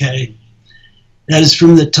 okay? That is,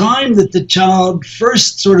 from the time that the child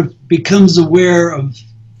first sort of becomes aware of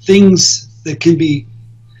things that can be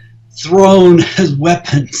thrown as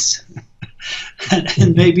weapons,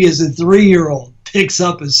 and maybe as a 3-year-old picks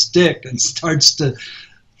up a stick and starts to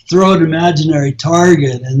throw an imaginary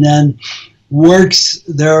target, and then works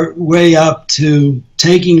their way up to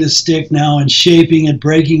taking the stick now and shaping it,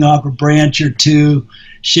 breaking off a branch or two,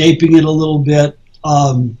 shaping it a little bit,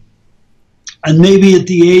 and maybe at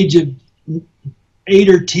the age of 8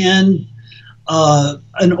 or 10,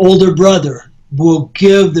 an older brother will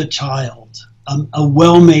give the child a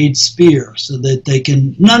well-made spear so that they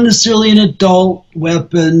can, not necessarily an adult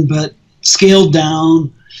weapon, but scaled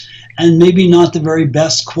down, and maybe not the very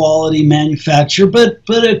best quality manufacture, but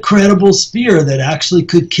a credible spear that actually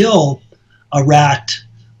could kill a rat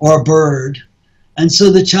or a bird. And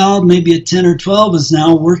so the child, maybe at 10 or 12, is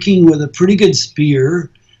now working with a pretty good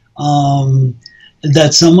spear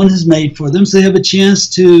that someone has made for them, so they have a chance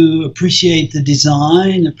to appreciate the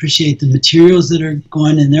design, appreciate the materials that are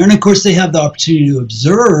going in there, and of course they have the opportunity to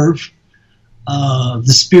observe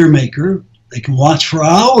the spear maker. They can watch for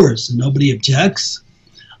hours and nobody objects.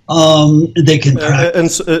 They can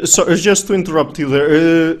practice. So just to interrupt you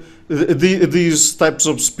there, these types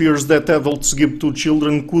of spears that adults give to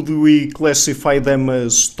children, could we classify them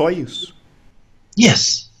as toys?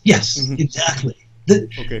 Yes, exactly.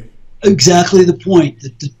 Okay. Exactly the point,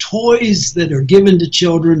 that the toys that are given to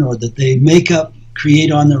children or that they make up,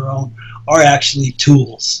 create on their own, are actually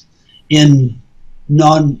tools in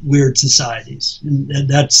non-weird societies. And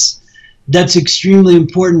that's extremely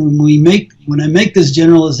important. When I make this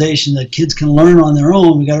generalization that kids can learn on their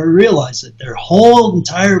own, we got to realize that their whole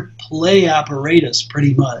entire play apparatus,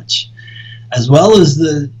 pretty much, as well as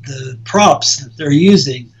the props that they're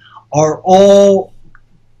using, are all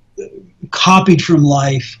copied from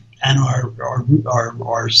life and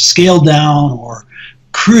are scaled down or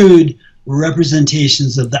crude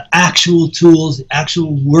representations of the actual tools, the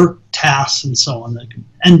actual work tasks, and so on.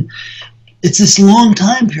 And it's this long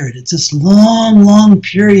time period. It's this long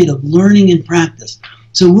period of learning and practice.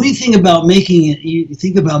 So when you think about making it, you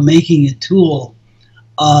think about making a tool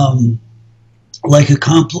like a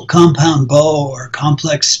compound bow or a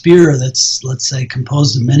complex spear that's, let's say,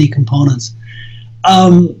 composed of many components.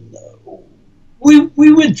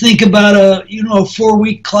 We would think about a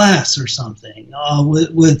 4-week class or something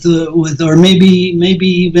with or maybe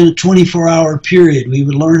even a 24-hour period. We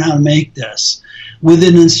would learn how to make this with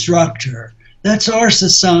an instructor. That's our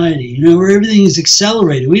society, where everything is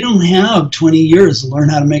accelerated. We don't have 20 years to learn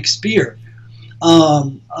how to make spear.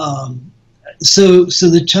 So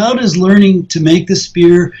the child is learning to make the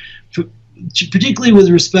spear, particularly with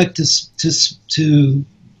respect to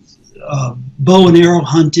bow and arrow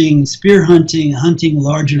hunting, spear hunting, hunting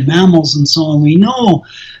larger mammals, and so on. We know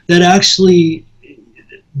that actually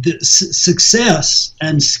the success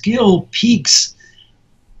and skill peaks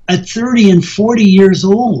at 30 and 40 years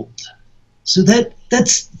old. So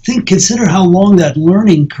consider how long that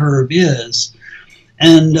learning curve is,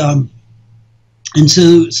 and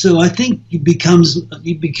so I think it becomes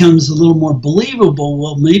a little more believable.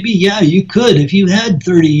 Well, maybe you could, if you had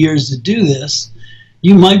 30 years to do this,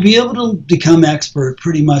 you might be able to become expert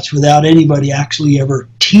pretty much without anybody actually ever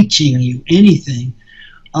teaching you anything.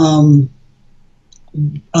 I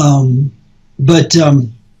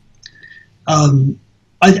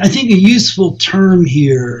think a useful term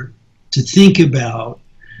here to think about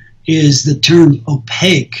is the term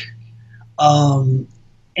opaque. And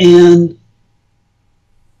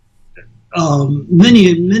many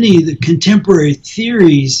of the contemporary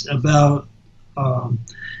theories about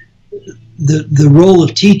the role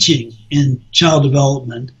of teaching in child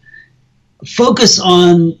development focus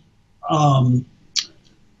on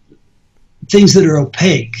things that are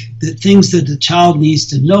opaque, the things that the child needs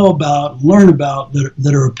to know about, learn about,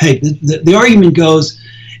 that are opaque. The argument goes,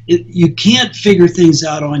 you can't figure things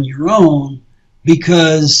out on your own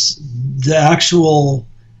because the actual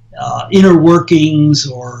inner workings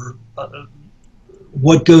or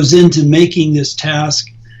what goes into making this task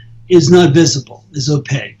is not visible, is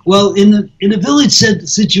opaque. Well, in a village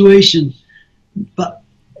situation, but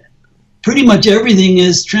pretty much everything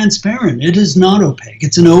is transparent. It is not opaque.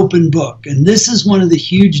 It's an open book. And this is one of the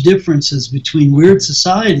huge differences between weird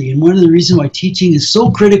society, and one of the reasons why teaching is so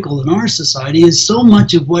critical in our society is so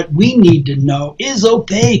much of what we need to know is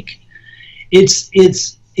opaque. It's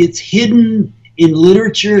hidden in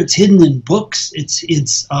literature, it's hidden in books, it's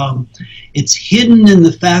hidden in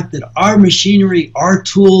the fact that our machinery, our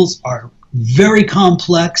tools are very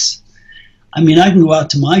complex. I mean, I can go out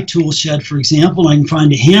to my tool shed, for example, and I can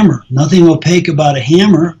find a hammer. Nothing opaque about a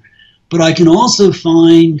hammer, but I can also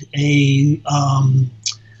find a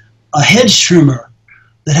hedge trimmer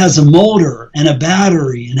that has a motor and a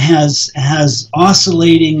battery and has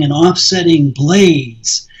oscillating and offsetting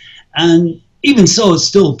blades. And even so, it's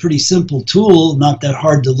still a pretty simple tool, not that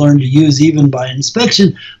hard to learn to use even by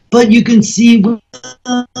inspection, but you can see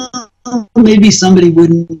maybe somebody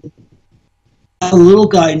wouldn't have a little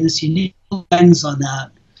guidance. You need guidance on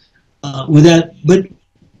that. With that,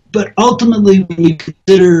 but ultimately, when you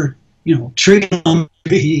consider,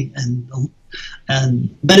 trigonometry and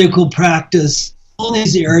medical practice, all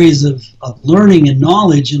these areas of learning and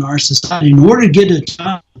knowledge in our society, in order to get a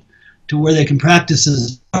child to where they can practice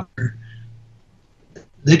as a doctor,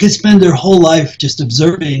 they could spend their whole life just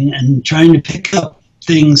observing and trying to pick up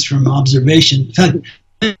things from observation. In fact,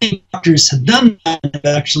 many doctors have done that and have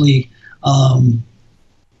actually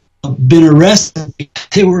been arrested.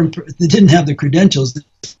 They didn't have the credentials. They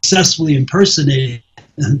successfully impersonated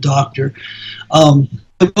a doctor.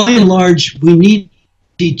 But by and large, we need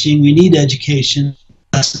teaching, we need education,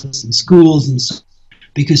 lessons in schools, and so,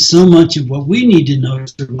 because so much of what we need to know to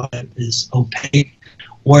survive is opaque,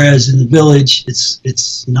 whereas in the village,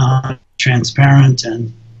 it's not transparent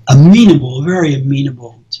and amenable, very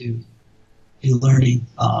amenable to learning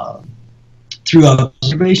through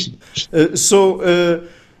observation.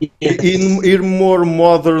 In more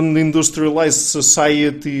modern industrialized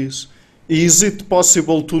societies, is it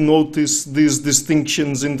possible to notice these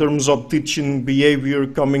distinctions in terms of teaching behavior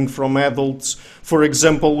coming from adults? For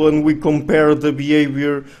example, when we compare the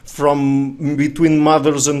behavior between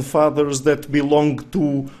mothers and fathers that belong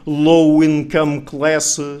to low-income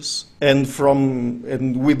classes and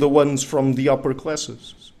with the ones from the upper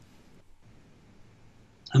classes.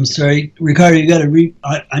 I'm sorry, Ricardo, you got to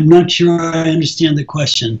I'm not sure I understand the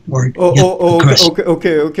question. Okay.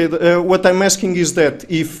 What I'm asking is that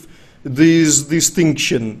if this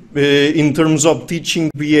distinction in terms of teaching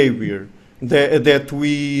behavior that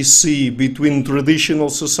we see between traditional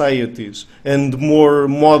societies and more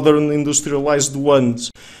modern industrialized ones,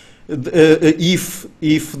 if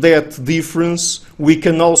that difference, we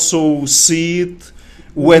can also see it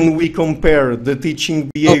when we compare the teaching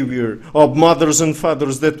behavior of mothers and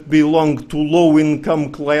fathers that belong to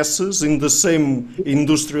low-income classes in the same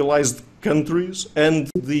industrialized countries and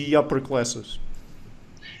the upper classes.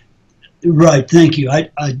 Right, thank you.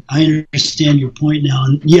 I understand your point now,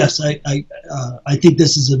 and yes, I think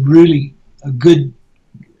this is a really good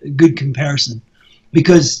comparison,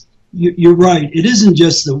 because you're right. It isn't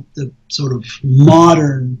just the sort of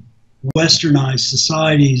modern westernized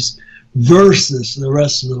societies versus the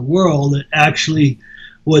rest of the world. That actually,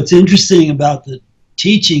 what's interesting about the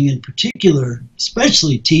teaching in particular,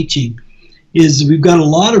 especially teaching, is we've got a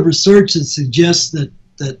lot of research that suggests that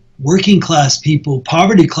working class people,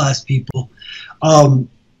 poverty class people,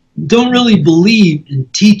 don't really believe in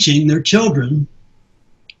teaching their children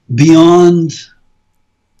beyond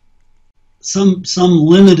some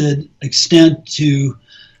limited extent to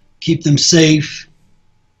keep them safe,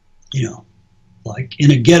 like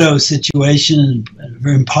in a ghetto situation, in a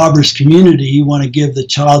very impoverished community, you want to give the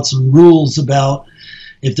child some rules about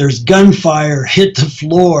if there's gunfire, hit the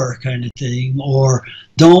floor kind of thing, or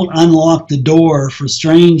don't unlock the door for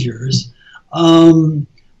strangers.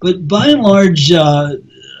 But by and large,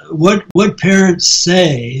 what parents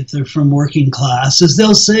say, if they're from working class, is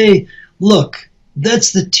they'll say, look,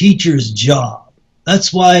 that's the teacher's job.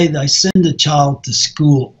 That's why I send a child to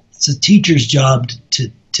school. It's a teacher's job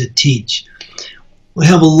to teach. We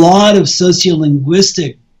have a lot of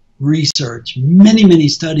sociolinguistic research, many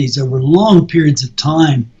studies over long periods of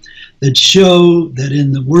time that show that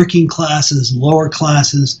in the working classes, lower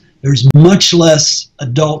classes, there's much less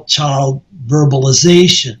adult-child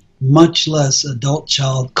verbalization, much less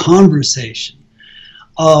adult-child conversation.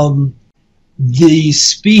 The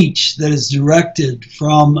speech that is directed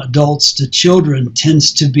from adults to children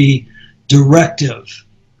tends to be directive,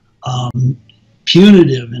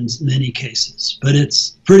 punitive in many cases, but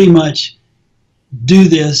it's pretty much do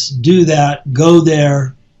this, do that, go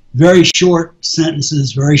there, very short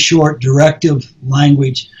sentences, very short directive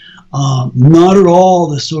language, not at all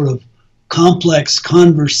the sort of complex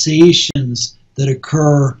conversations that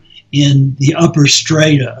occur in the upper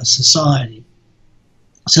strata of society.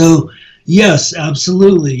 So yes,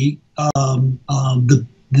 absolutely,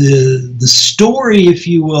 the story, if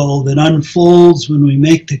you will, that unfolds when we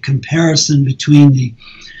make the comparison between the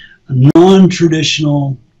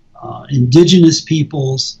non-traditional indigenous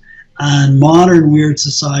peoples and modern weird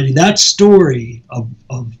society, that story of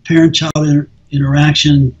parent-child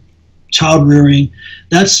interaction, child rearing,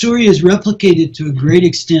 that story is replicated to a great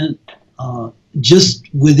extent just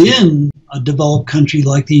within a developed country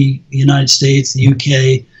like the United States, the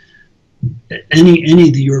UK, any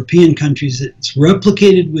of the European countries, it's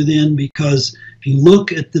replicated within, because if you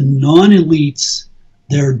look at the non-elites,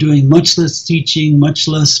 they're doing much less teaching, much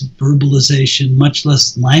less verbalization, much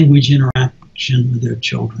less language interaction with their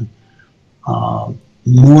children,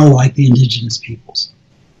 more like the indigenous peoples.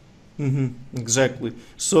 Exactly.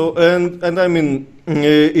 So, and I mean,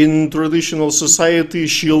 in traditional society,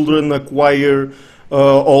 children acquire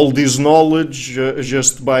all this knowledge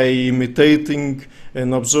just by imitating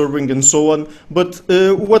and observing and so on. But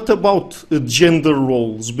what about gender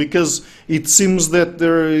roles? Because it seems that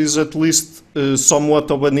there is at least somewhat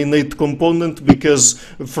of an innate component, because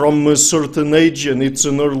from a certain age, and it's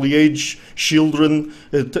an early age, children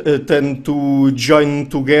tend to join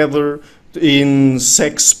together in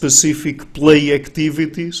sex-specific play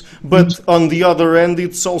activities. But on the other hand,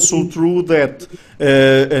 it's also true that,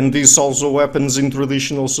 and this also happens in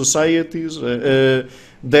traditional societies,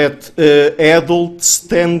 that adults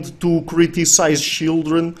tend to criticize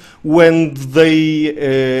children when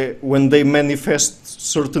they manifest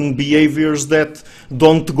certain behaviors that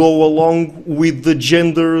don't go along with the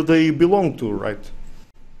gender they belong to, right?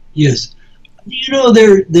 Yes. You know,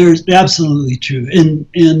 there's absolutely true.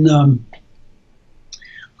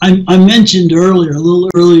 I mentioned earlier, a little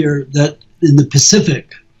earlier, that in the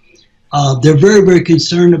Pacific, they're very, very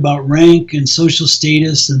concerned about rank and social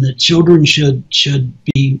status, and that children should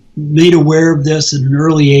be made aware of this at an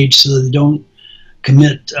early age so that they don't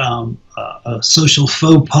commit a social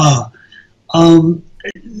faux pas.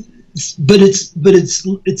 But it's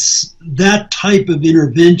that type of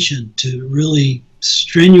intervention to really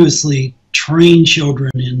strenuously train children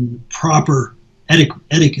in proper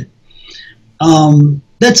etiquette.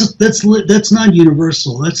 That's not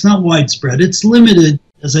universal. That's not widespread. It's limited,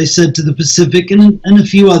 as I said, to the Pacific and a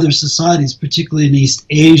few other societies, particularly in East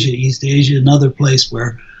Asia. East Asia, another place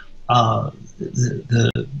where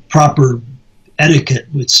the proper etiquette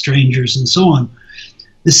with strangers and so on.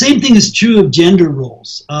 The same thing is true of gender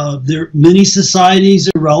roles. Many societies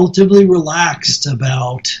are relatively relaxed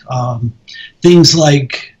about things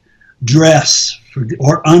like dress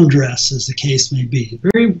or undress, as the case may be.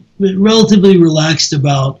 Relatively relaxed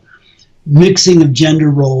about mixing of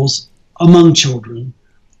gender roles among children.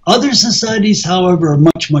 Other societies, however, are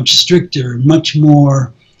much, much stricter, much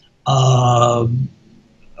more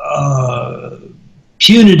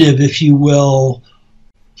punitive, if you will,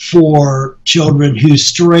 for children who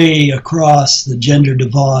stray across the gender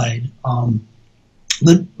divide.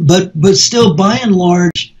 But still, by and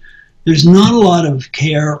large, there's not a lot of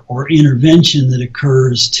care or intervention that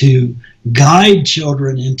occurs to guide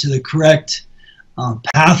children into the correct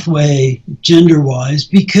pathway gender-wise,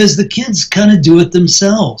 because the kids kind of do it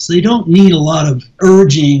themselves. They don't need a lot of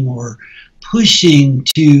urging or pushing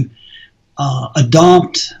to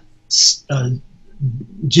adopt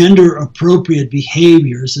gender-appropriate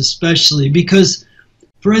behaviors, especially because,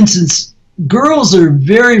 for instance, girls are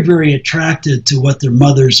very, very attracted to what their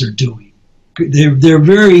mothers are doing. They're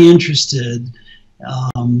very interested.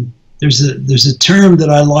 There's a term that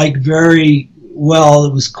I like very well.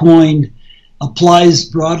 It was coined, applies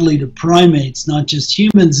broadly to primates, not just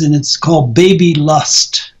humans, and it's called baby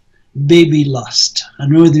lust. Baby lust. I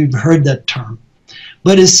don't know whether you've heard that term,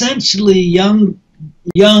 but essentially young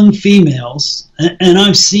females, and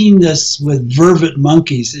I've seen this with vervet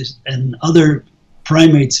monkeys and other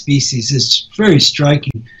primate species. It's very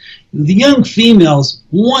striking. The young females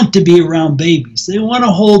want to be around babies. They want to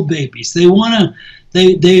hold babies. They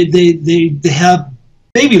have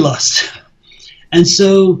baby lust. And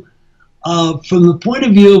so from the point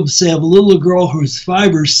of view of, say, of a little girl who's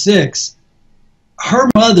 5 or 6, her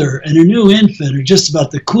mother and her new infant are just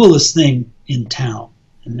about the coolest thing in town.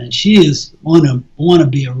 And then she is want to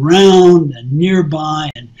be around and nearby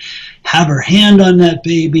and have her hand on that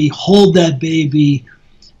baby, hold that baby,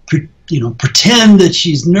 pretend that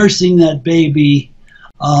she's nursing that baby.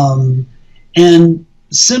 And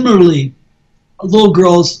similarly, little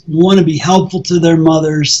girls want to be helpful to their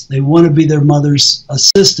mothers. They want to be their mother's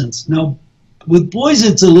assistants. Now, with boys,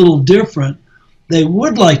 it's a little different. They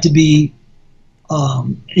would like to be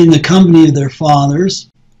in the company of their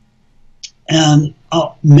fathers, and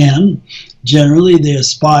men, generally, they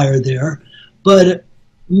aspire there. But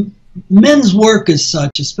men's work is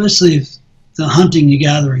such, especially if the hunting and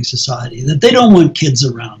gathering society, that they don't want kids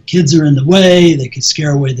around. Kids are in the way, they could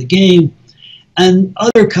scare away the game. And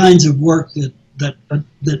other kinds of work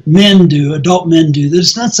that men do, adult men do,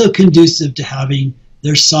 that's not so conducive to having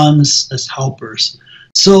their sons as helpers.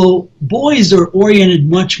 So boys are oriented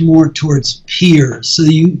much more towards peers.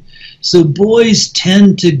 So boys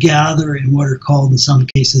tend to gather in what are called in some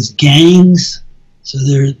cases gangs. So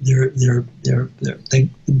the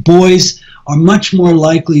boys are much more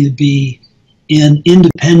likely to be in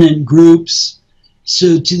independent groups.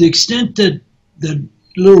 So to the extent that the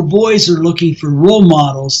little boys are looking for role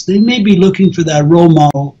models, they may be looking for that role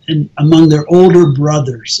model among their older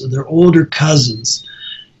brothers or their older cousins,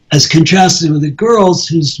 as contrasted with the girls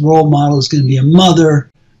whose role model is going to be a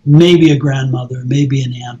mother, maybe a grandmother, maybe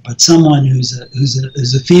an aunt, but someone who's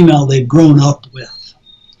a female they've grown up with.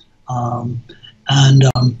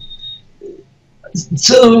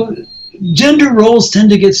 So gender roles tend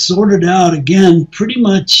to get sorted out, again, pretty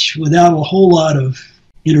much without a whole lot of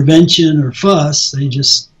intervention or fuss. There's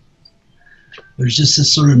just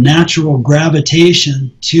this sort of natural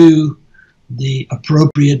gravitation to the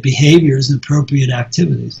appropriate behaviors and appropriate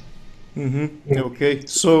activities. Mm-hmm. Okay,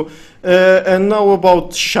 so and now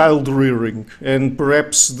about child rearing, and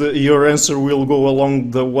perhaps your answer will go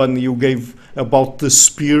along the one you gave about the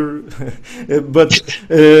spear, but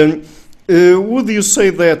would you say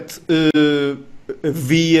that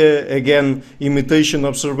via, again, imitation,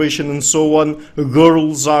 observation and so on,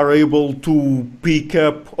 girls are able to pick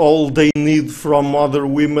up all they need from other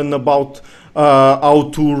women about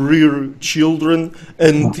how to rear children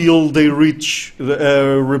until they reach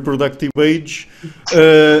reproductive age?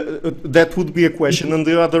 That would be a question. And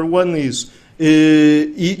the other one is,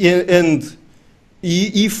 and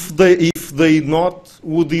if they not,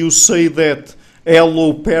 would you say that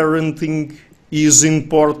alloparenting is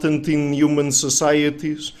important in human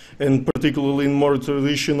societies, and particularly in more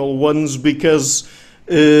traditional ones, because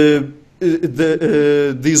this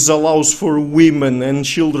allows for women and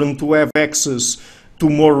children to have access to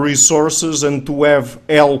more resources and to have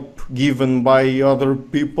help given by other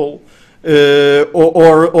people,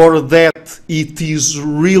 or that it is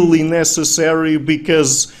really necessary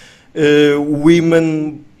because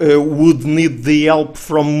women would need the help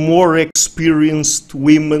from more experienced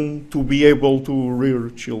women to be able to rear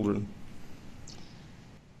children?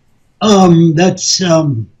 It's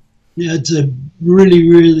a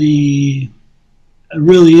really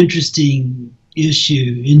interesting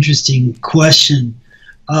issue, interesting question.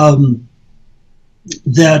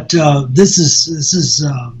 This is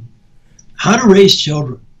how to raise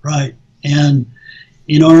children, right? And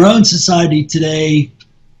in our own society today,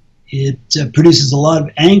 it produces a lot of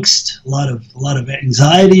angst, a lot of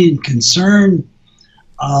anxiety and concern.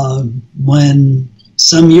 When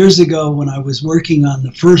some years ago, when I was working on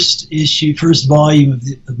the first volume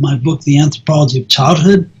of my book, The Anthropology of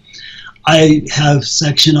Childhood, I have a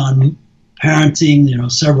section on parenting,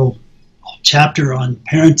 several chapter on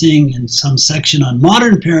parenting and some section on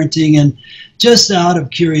modern parenting. And just out of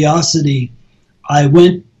curiosity, I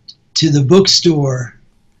went to the bookstore.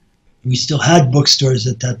 We still had bookstores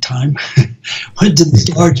at that time. Went to this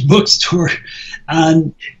large bookstore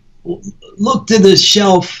and looked at the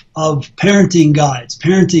shelf of parenting guides,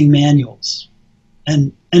 parenting manuals.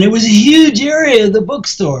 And it was a huge area of the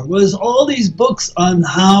bookstore. It was all these books on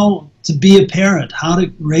how to be a parent, how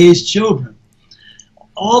to raise children.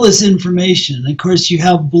 All this information. And of course, you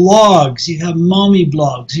have blogs, you have mommy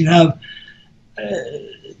blogs, you have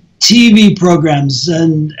TV programs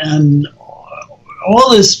and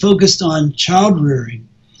all this focused on child rearing.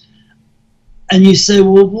 And you say,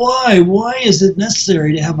 well, why? Why is it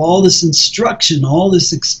necessary to have all this instruction, all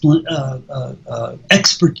this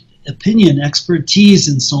expertise,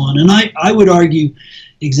 and so on? And I would argue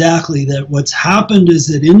exactly that what's happened is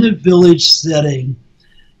that in the village setting,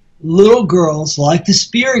 little girls, like the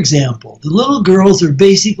spear example, the little girls are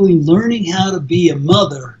basically learning how to be a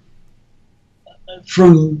mother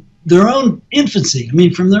from their own infancy. I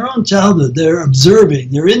mean, from their own childhood. They're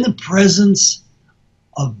observing. They're in the presence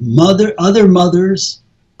of other mothers,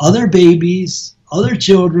 other babies, other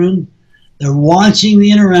children. They're watching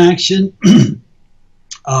the interaction.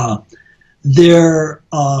 They're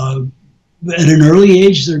at an early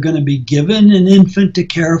age, they're going to be given an infant to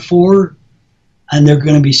care for, and they're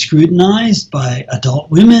going to be scrutinized by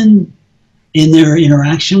adult women in their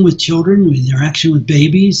interaction with children, in their interaction with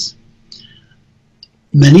babies.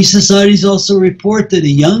 Many societies also report that a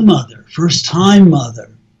young mother, first-time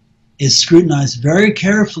mother, is scrutinized very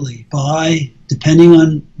carefully by, depending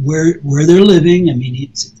on where they're living. I mean,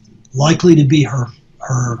 it's likely to be her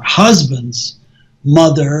husband's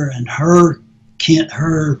mother and her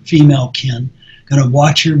female kin, going to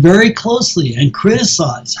watch her very closely and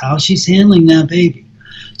criticize how she's handling that baby.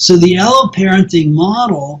 So the alloparenting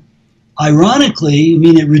model, ironically, I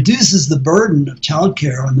mean, it reduces the burden of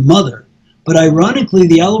childcare on the mother, But ironically,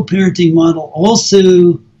 the alloparenting model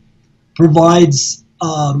also provides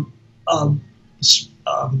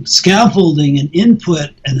scaffolding and input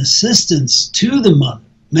and assistance to the mother,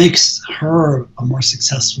 makes her a more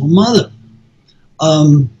successful mother.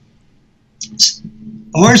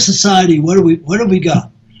 Our society, what have we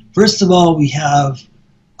got? First of all, we have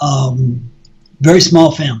very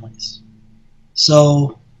small families.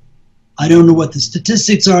 So I don't know what the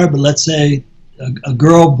statistics are, but let's say a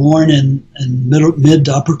girl born in mid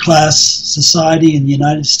to upper class society in the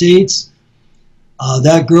United States,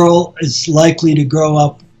 that girl is likely to grow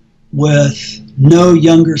up with no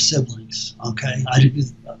younger siblings. Okay,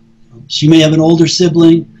 she may have an older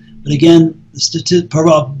sibling, but again, the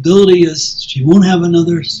probability is she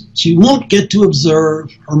won't get to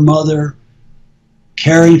observe her mother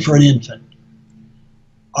caring for an infant.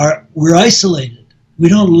 We're isolated. We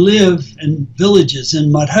don't live in villages,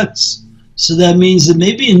 in mud huts. So that means that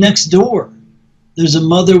maybe next door there's a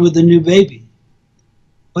mother with a new baby.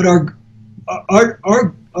 But our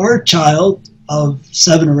child of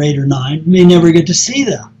 7 or 8 or 9 may never get to see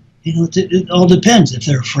that. You know, it all depends. If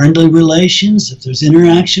there are friendly relations, if there's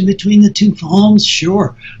interaction between the two homes,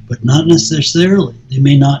 sure, but not necessarily. They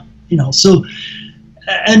may not, you know. So,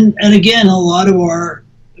 and again, a lot of our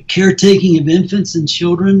caretaking of infants and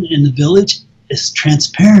children in the village is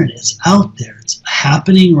transparent. It's out there. It's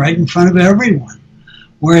happening right in front of everyone.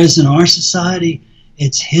 Whereas in our society,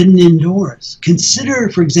 it's hidden indoors. Consider,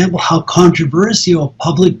 for example, how controversial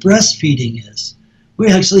public breastfeeding is.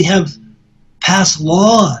 We actually have passed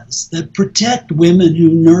laws that protect women who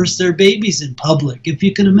nurse their babies in public, if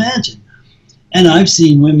you can imagine. And I've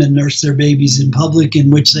seen women nurse their babies in public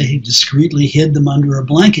in which they discreetly hid them under a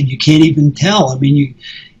blanket. You can't even tell. I mean,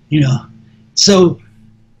 you know. So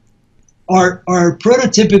our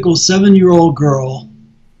prototypical 7-year-old girl,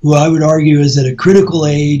 who I would argue is at a critical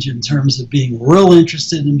age in terms of being real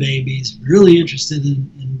interested in babies, really interested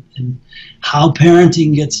in how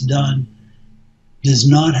parenting gets done, does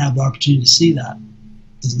not have the opportunity to see that,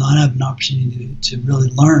 does not have an opportunity to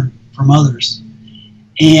really learn from others.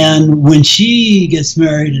 And when she gets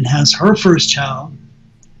married and has her first child,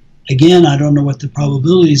 again, I don't know what the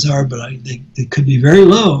probabilities are, but they could be very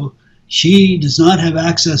low. She does not have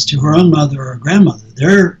access to her own mother or grandmother.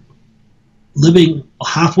 They're living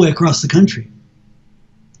halfway across the country.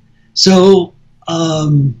 So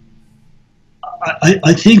I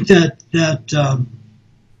think that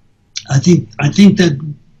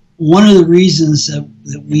one of the reasons that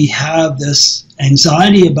we have this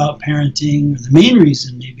anxiety about parenting, or the main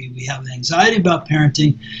reason maybe we have anxiety about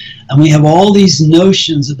parenting, and we have all these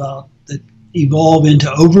notions about that evolve into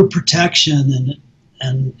overprotection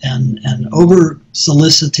and over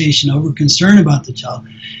solicitation, over concern about the child,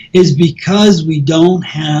 is because we don't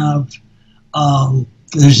have the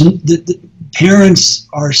parents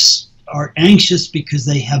are anxious because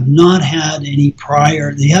they have not had any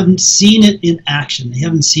prior, they haven't seen it in action, they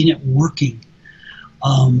haven't seen it working,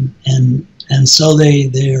 and so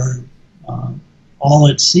they are all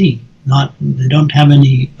at sea. They don't have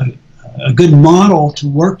a good model to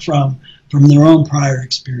work from their own prior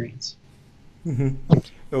experience. Mm-hmm.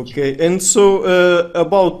 Okay, and so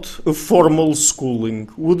about formal schooling,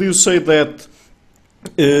 would you say that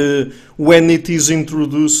when it is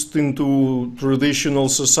introduced into traditional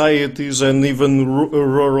societies and even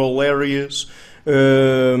rural areas,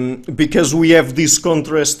 because we have this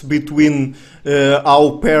contrast between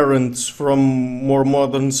how parents from more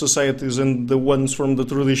modern societies and the ones from the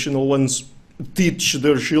traditional ones teach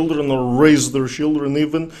their children or raise their children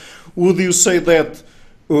even, would you say that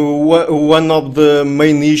one of the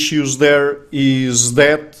main issues there is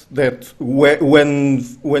that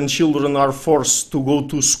when children are forced to go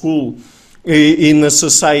to school in a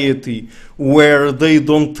society where they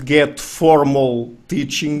don't get formal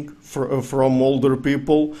teaching from older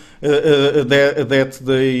people, that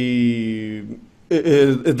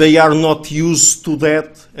they are not used to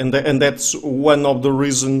that, and that's one of the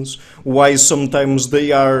reasons why sometimes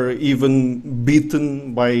they are even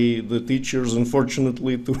beaten by the teachers,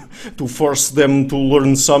 unfortunately, to force them to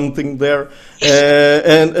learn something there,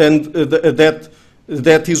 and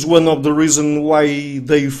that is one of the reasons why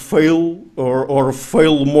they fail or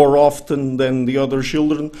fail more often than the other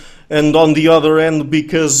children. And on the other end,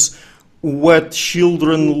 because what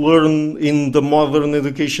children learn in the modern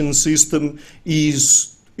education system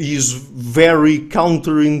is very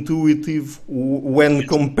counterintuitive when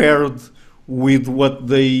compared with what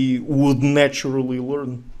they would naturally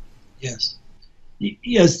learn. Yes,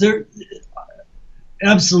 there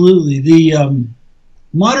absolutely. The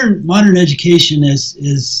modern education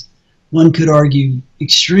is one could argue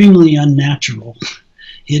extremely unnatural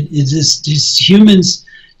It is just humans,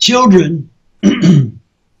 children.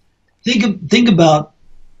 Think about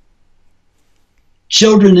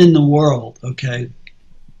children in the world. Okay,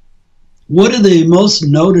 what are they most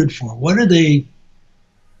noted for? What do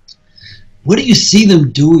you see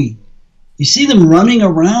them doing? You see them running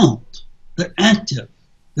around. They're active.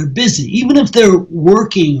 They're busy. Even if they're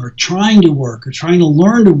working or trying to work or trying to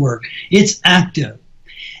learn to work, it's active.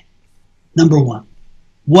 Number one,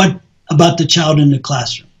 what about the child in the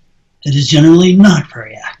classroom? It is generally not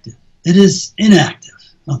very active. It is inactive,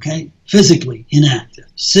 okay? Physically inactive,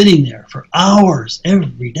 sitting there for hours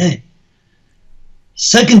every day.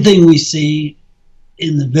 Second thing we see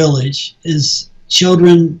in the village is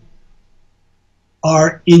children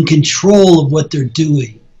are in control of what they're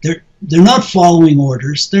doing. They're not following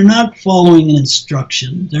orders. They're not following an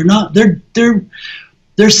instruction.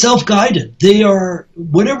 They're self-guided. They are,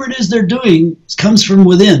 whatever it is they're doing comes from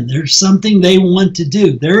within. There's something they want to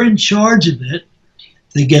do. They're in charge of it.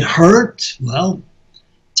 If they get hurt, well,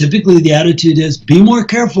 typically the attitude is, be more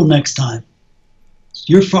careful next time. It's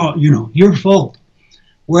your fault, your fault.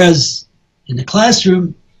 Whereas in the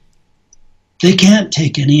classroom, they can't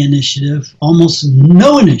take any initiative, almost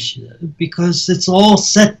no initiative, because it's all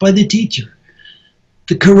set by the teacher.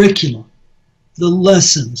 The curriculum, the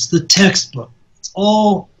lessons, the textbook, it's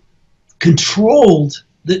all controlled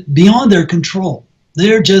beyond their control.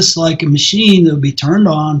 They're just like a machine that will be turned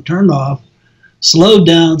on, turned off, slowed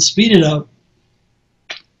down, speeded up,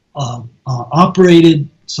 operated,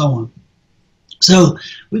 so on. So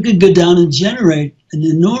we could go down and generate an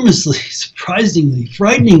enormously, surprisingly,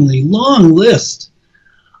 frighteningly long list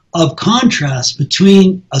of contrasts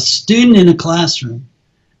between a student in a classroom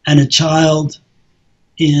and a child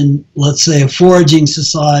in, let's say, a foraging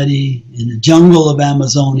society in the jungle of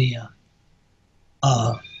Amazonia,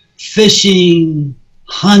 fishing,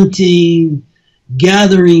 hunting,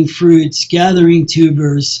 gathering fruits, gathering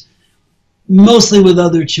tubers, mostly with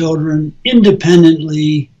other children,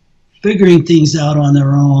 independently, figuring things out on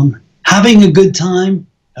their own, having a good time.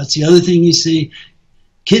 That's the other thing you see.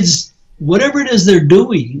 Kids, whatever it is they're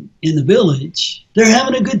doing in the village, they're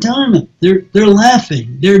having a good time. They're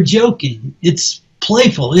laughing, they're joking. It's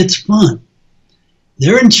playful, it's fun.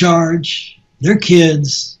 They're in charge, they're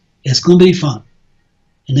kids, it's going to be fun.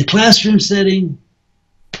 In the classroom setting,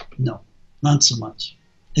 no, not so much.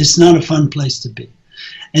 It's not a fun place to be.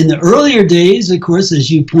 In the earlier days, of course, as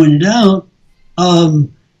you pointed out,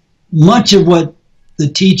 much of what the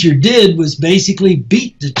teacher did was basically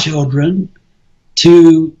beat the children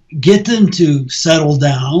to get them to settle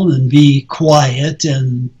down and be quiet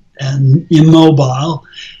and immobile,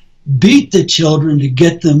 beat the children to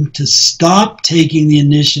get them to stop taking the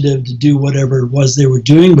initiative to do whatever it was they were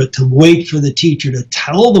doing, but to wait for the teacher to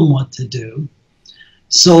tell them what to do.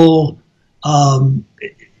 So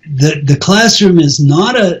the classroom is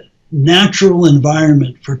not a natural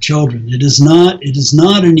environment for children. It is not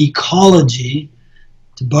an ecology,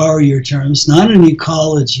 to borrow your terms, not an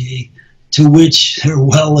ecology to which they're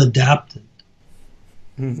well adapted.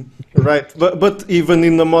 Right, but even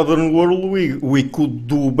in the modern world we could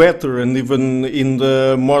do better, and even in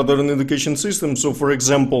the modern education system. So for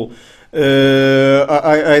example,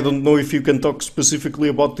 I don't know if you can talk specifically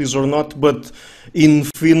about this or not, but in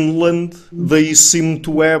Finland they seem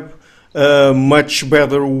to have a much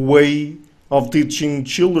better way of teaching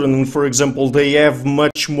children. And for example, they have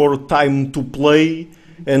much more time to play,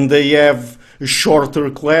 and they have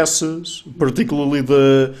shorter classes, particularly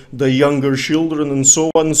the younger children and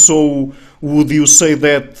so on. So would you say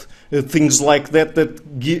that things like that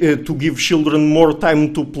to give children more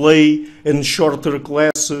time to play and shorter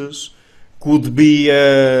classes could be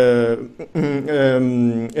an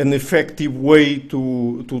effective way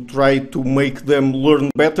to try to make them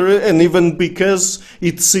learn better? And even because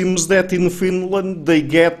it seems that in Finland they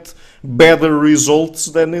get better results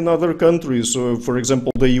than in other countries. So, for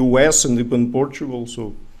example, the US and even Portugal.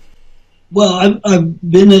 So, well, I've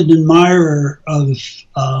been an admirer of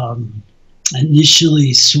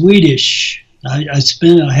initially Swedish. I had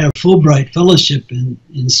a Fulbright fellowship in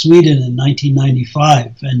Sweden in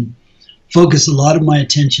 1995, and focused a lot of my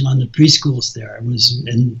attention on the preschools there. I was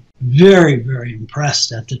very, very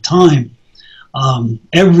impressed at the time.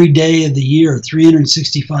 Every day of the year,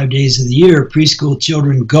 365 days of the year, preschool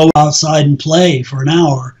children go outside and play for an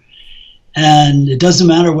hour, and it doesn't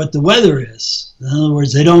matter what the weather is. In other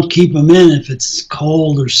words, they don't keep them in if it's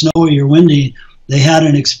cold or snowy or windy. They had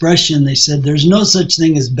an expression, they said, there's no such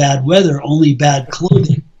thing as bad weather, only bad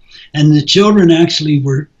clothing. And the children actually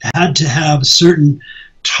had to have a certain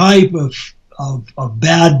type of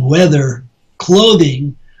bad weather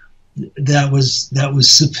clothing that was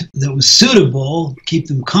suitable, keep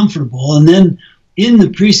them comfortable. And then in the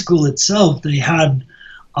preschool itself, they had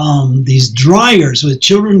these dryers where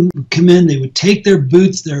children would come in. They would take their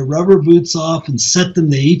boots, their rubber boots off, and set them.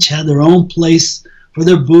 They each had their own place for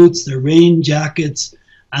their boots, their rain jackets,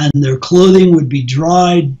 and their clothing would be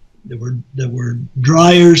dried. There were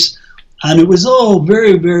dryers, and it was all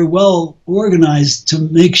very, very well organized to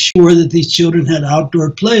make sure that these children had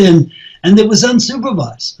outdoor play, and it was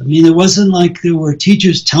unsupervised. I mean, it wasn't like there were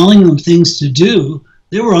teachers telling them things to do.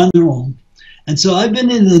 They were on their own. And so I've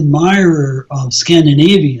been an admirer of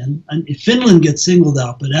Scandinavian, and Finland gets singled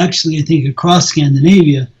out, but actually I think across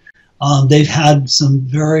Scandinavia, they've had some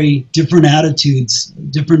very different attitudes,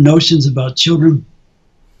 different notions about children.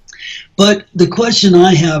 But the question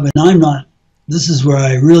I have, and this is where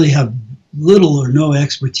I really have little or no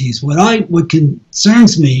expertise. What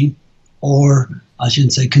concerns me, or I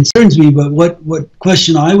shouldn't say concerns me, but what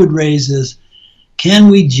question I would raise is, can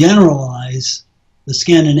we generalize the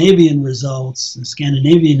Scandinavian results, the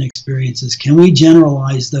Scandinavian experiences, can we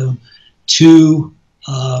generalize them to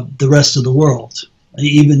the rest of the world,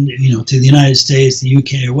 even to the United States, the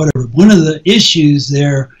UK, or whatever? One of the issues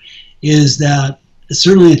there is that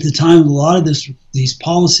certainly at the time a lot of these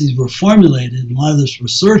policies were formulated and a lot of this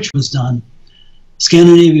research was done,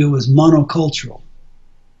 Scandinavia was monocultural.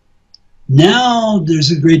 Now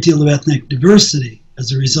there's a great deal of ethnic diversity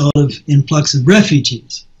as a result of influx of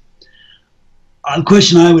refugees. The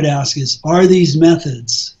question I would ask is, are these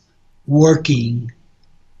methods working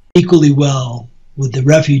equally well with the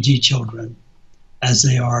refugee children as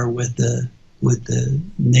they are with the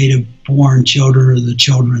native-born children or the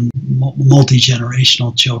children,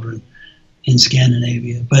 multi-generational children in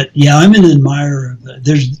Scandinavia? But yeah, I'm an admirer of that.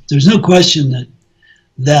 There's no question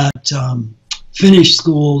that Finnish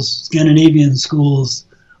schools, Scandinavian schools,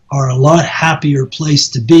 are a lot happier place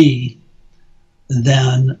to be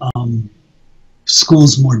than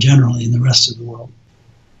schools more generally in the rest of the world.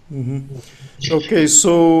 Mm-hmm. Okay,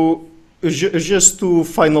 so just two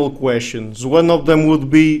final questions. One of them would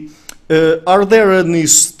be, are there any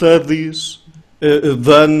studies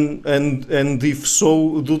done, and if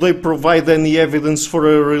so, do they provide any evidence for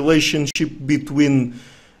a relationship between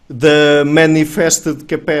the manifested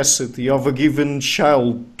capacity of a given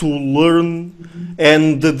child to learn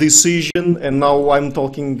and the decision, and now I'm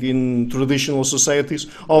talking in traditional societies,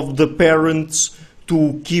 of the parents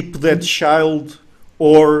to keep that child,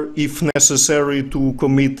 or if necessary to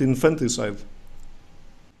commit infanticide?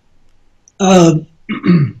 The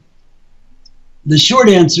short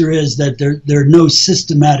answer is that there are no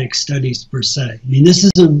systematic studies per se. I mean, this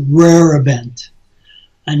is a rare event,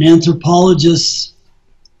 and anthropologists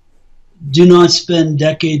do not spend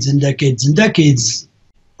decades and decades and decades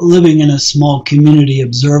living in a small community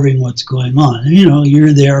observing what's going on. And,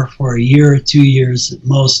 you're there for a year or 2 years at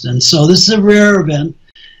most, and so this is a rare event.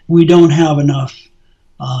 We don't have enough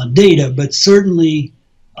data, but certainly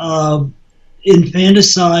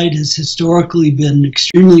infanticide has historically been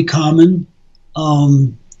extremely common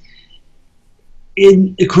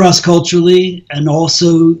cross-culturally, and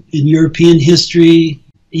also in European history.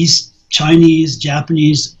 East Chinese,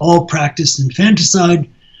 Japanese, all practiced infanticide,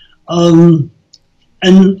 and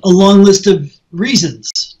a long list of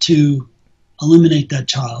reasons to eliminate that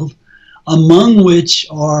child, among which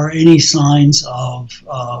are any signs of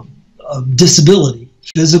disability,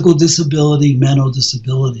 physical disability, mental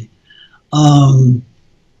disability.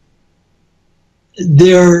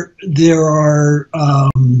 There are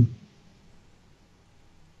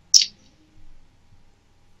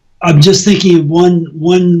I'm just thinking of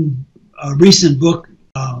one recent book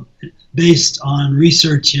based on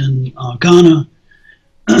research in Ghana,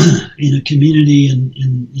 in a community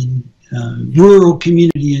in rural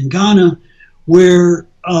community in Ghana, where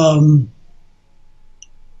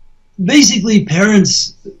basically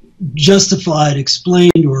parents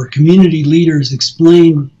explained, or community leaders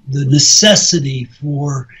explained the necessity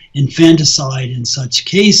for infanticide in such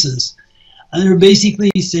cases. And they're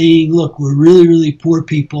basically saying, look, we're really, really poor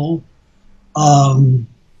people. A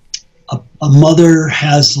mother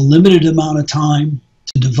has a limited amount of time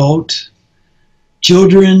to devote.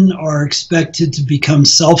 Children are expected to become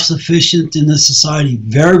self-sufficient in this society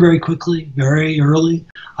very, very quickly, very early.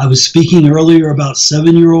 I was speaking earlier about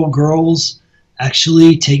 7-year-old girls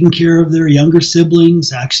actually taking care of their younger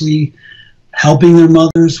siblings, actually helping their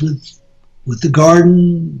mothers with the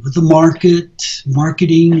garden, with the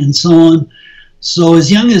marketing, and so on. So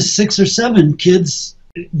as young as 6 or 7,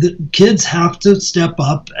 the kids have to step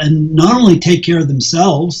up and not only take care of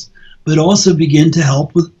themselves, but also begin to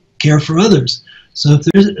help with care for others. So if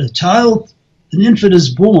there's an infant is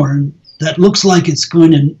born that looks like it's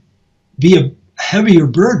going to be a heavier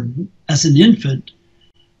burden as an infant,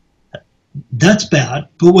 that's bad.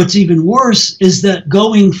 But what's even worse is that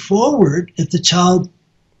going forward, if the child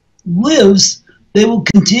lives, they will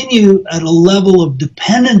continue at a level of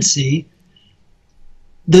dependency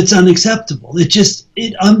that's unacceptable. It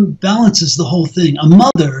unbalances the whole thing. A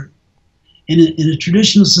mother in a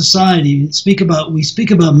traditional society, we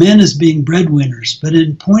speak about men as being breadwinners, but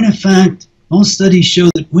in point of fact, most studies show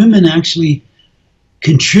that women actually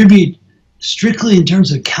contribute, strictly in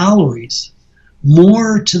terms of calories,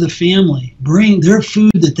 more to the family, bring their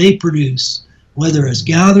food that they produce, whether as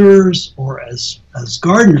gatherers or as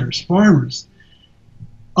gardeners, farmers,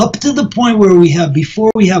 up to the point where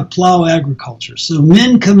before we have plow agriculture. So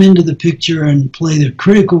men come into the picture and play the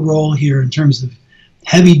critical role here in terms of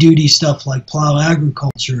heavy duty stuff like plow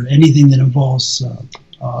agriculture, anything that involves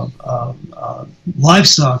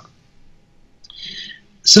livestock.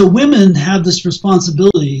 So women have this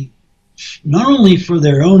responsibility not only for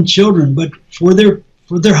their own children, but for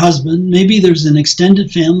their husband. Maybe there's an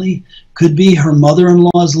extended family, could be her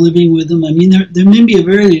mother-in-law is living with them. I mean, there may be a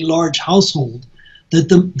very large household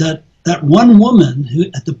that one woman who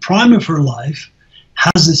at the prime of her life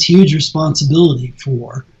has this huge responsibility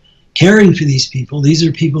for caring for these people. These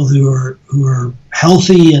are people who are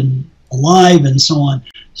healthy and alive and so on.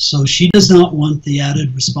 So she does not want the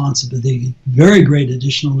added responsibility, very great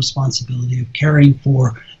additional responsibility of caring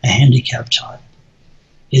for a handicapped child.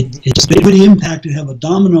 It's would impact and have a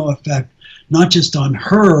domino effect, not just on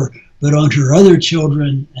her, but on her other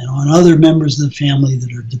children and on other members of the family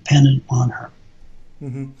that are dependent on her.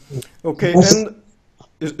 Mm-hmm. Okay, and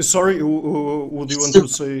sorry, would you want to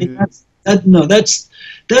say?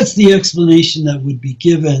 That's the explanation that would be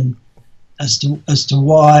given as to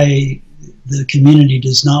why the community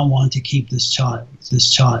does not want to keep this child.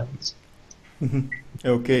 Mm-hmm.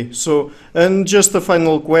 Okay, so, and just a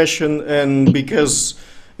final question, and because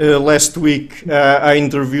last week I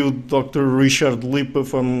interviewed Dr. Richard Lippe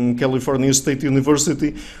from California State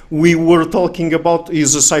University, we were talking about,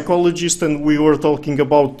 he's a psychologist, and we were talking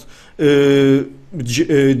about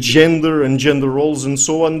gender and gender roles and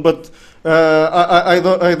so on, but I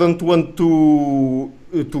don't want to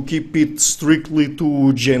keep it strictly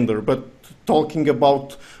to gender, but talking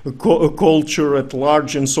about a culture at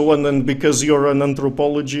large and so on. And because you're an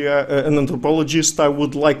anthropologist, I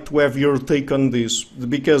would like to have your take on this,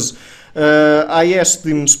 because I asked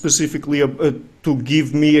him specifically to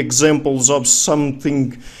give me examples of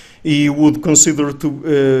something he would consider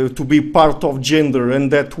to be part of gender,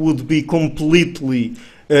 and that would be completely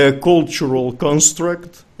a cultural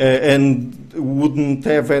construct and wouldn't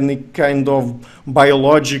have any kind of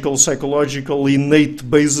biological, psychological, innate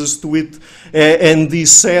basis to it. And he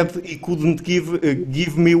said he couldn't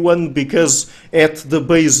give me one, because at the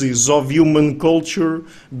basis of human culture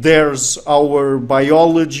there's our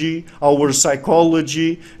biology, our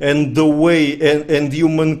psychology, and the way, and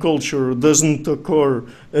human culture doesn't occur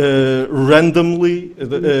randomly.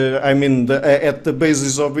 I mean, at the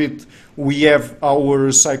basis of it, we have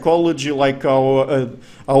our psychology, like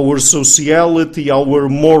our sociality, our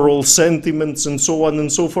moral sentiments, and so on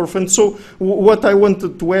and so forth. And so what I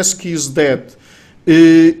wanted to ask is that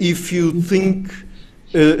if you think,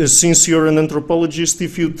 since you're an anthropologist,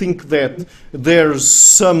 if you think that there's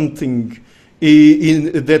something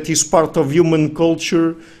that is part of human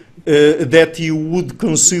culture that you would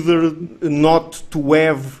consider not to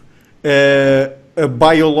have a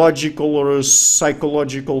biological or a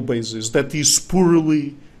psychological basis, that is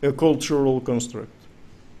purely a cultural construct.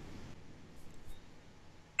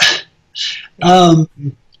 I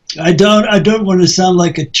don't want to sound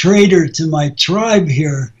like a traitor to my tribe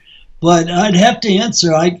here, but I'd have to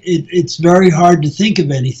answer. It's very hard to think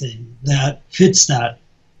of anything that fits that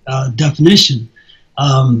definition.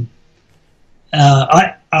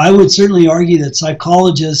 I would certainly argue that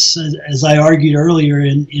psychologists, as I argued earlier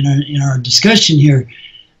in our discussion here,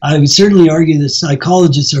 I would certainly argue that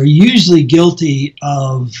psychologists are usually guilty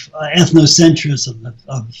of ethnocentrism,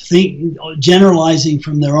 of generalizing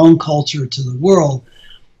from their own culture to the world,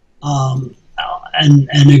 and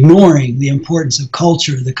ignoring the importance of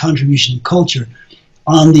culture, the contribution of culture.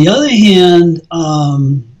 On the other hand,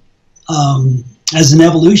 as an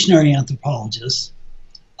evolutionary anthropologist,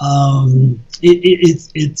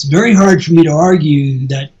 it's very hard for me to argue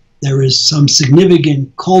that there is some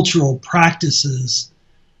significant cultural practices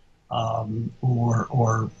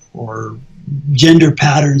or gender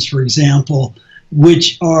patterns, for example,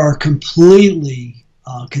 which are completely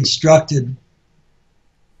constructed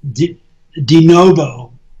de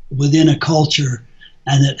novo within a culture,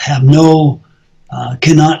 and that have no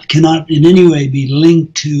cannot in any way be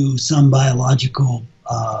linked to some biological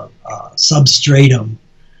substratum.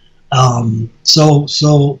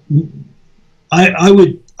 So I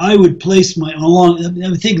would place my along. I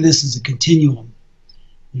would think of this as a continuum,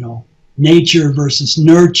 nature versus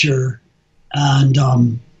nurture, and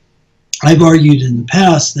I've argued in the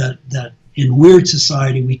past that in weird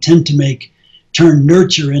society we tend to turn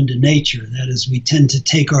nurture into nature. That is, we tend to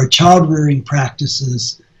take our child rearing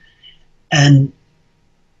practices and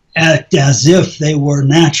act as if they were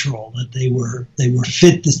natural, that they were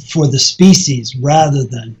fit for the species rather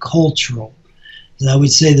than cultural. And I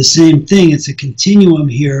would say the same thing. It's a continuum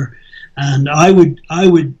here, and I would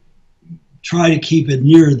try to keep it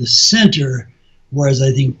near the center, whereas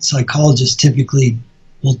I think psychologists typically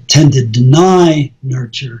will tend to deny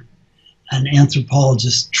nurture, and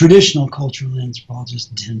anthropologists, traditional cultural anthropologists,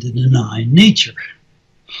 tend to deny nature.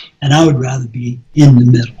 And I would rather be in the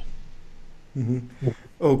middle. Mm-hmm.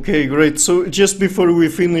 Okay, great. So just before we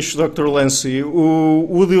finish, Dr. Lancy,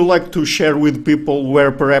 would you like to share with people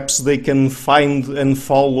where perhaps they can find and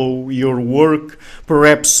follow your work,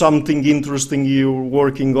 perhaps something interesting you're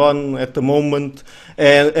working on at the moment?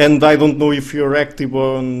 And I don't know if you're active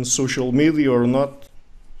on social media or not.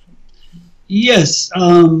 Yes,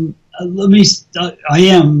 I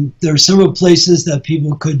am. There are several places that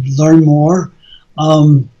people could learn more.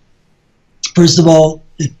 First of all,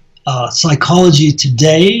 Psychology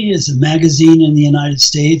Today is a magazine in the United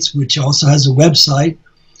States, which also has a website.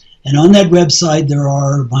 And on that website, there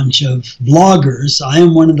are a bunch of bloggers. I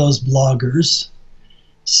am one of those bloggers.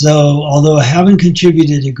 So, although I haven't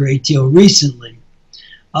contributed a great deal recently,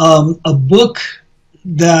 a book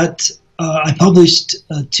that I published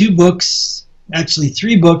 2 books, actually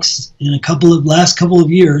 3 books in last couple of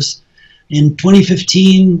years. In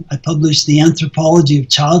 2015, I published The Anthropology of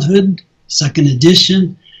Childhood, 2nd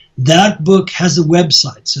edition. That book has a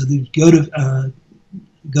website, so you go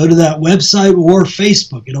to that website or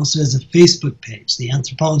Facebook. It also has a Facebook page, the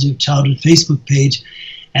Anthropology of Childhood Facebook page,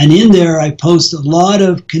 and in there I post a lot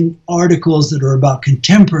of articles that are about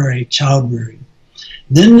contemporary child rearing.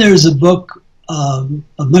 Then there's a book, a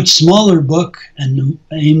much smaller book and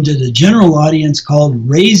aimed at a general audience called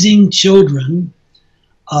Raising Children,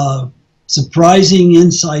 Surprising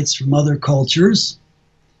Insights from Other Cultures.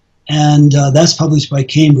 And that's published by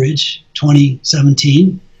Cambridge,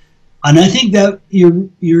 2017. And I think that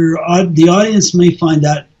the audience may find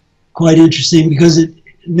that quite interesting, because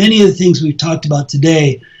many of the things we've talked about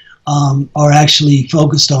today are actually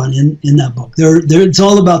focused on in that book. It's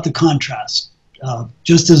all about the contrast,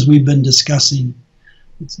 just as we've been discussing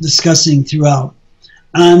throughout.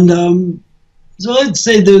 And so I'd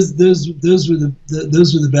say those were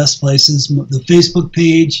the best places. The Facebook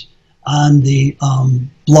page and the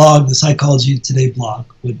blog, the Psychology Today blog,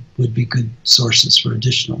 would be good sources for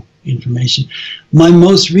additional information. My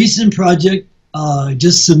most recent project,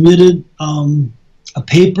 just submitted a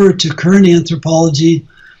paper to Current Anthropology,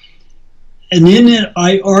 and in it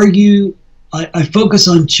I argue, I focus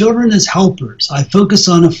on children as helpers. I focus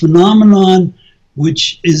on a phenomenon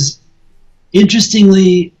which is,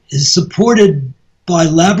 interestingly, is supported by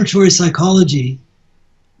laboratory psychology.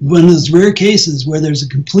 One of those rare cases where there's a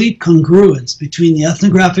complete congruence between the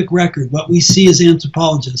ethnographic record, what we see as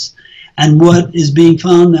anthropologists, and what is being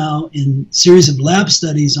found now in a series of lab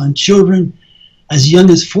studies on children as young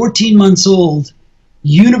as 14 months old,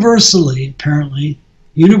 universally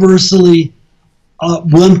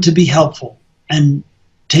want to be helpful and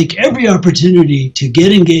take every opportunity to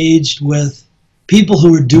get engaged with people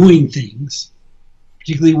who are doing things,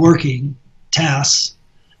 particularly working tasks,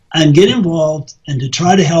 and get involved and to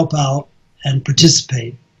try to help out and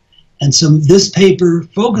participate. And so this paper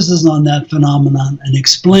focuses on that phenomenon and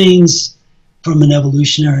explains from an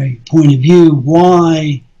evolutionary point of view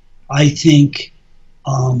why I think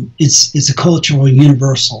it's a cultural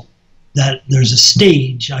universal, that there's a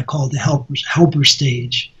stage, I call it the helper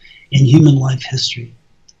stage, in human life history,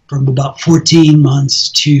 from about 14 months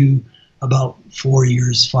to about 5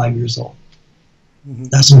 years old. Mm-hmm.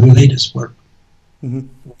 That's the latest work. Mm-hmm.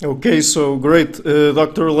 Okay, so great.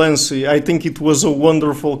 Dr. Lancy, I think it was a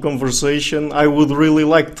wonderful conversation. I would really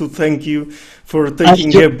like to thank you for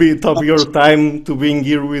taking a bit of your time to being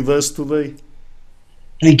here with us today.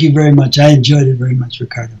 Thank you very much. I enjoyed it very much,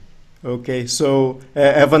 Ricardo. Okay, so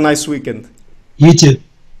have a nice weekend. You too.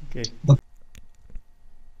 Okay.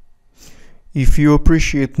 If you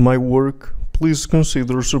appreciate my work, please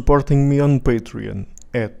consider supporting me on Patreon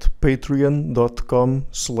at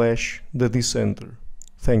patreon.com/thedissenter.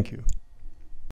 Thank you.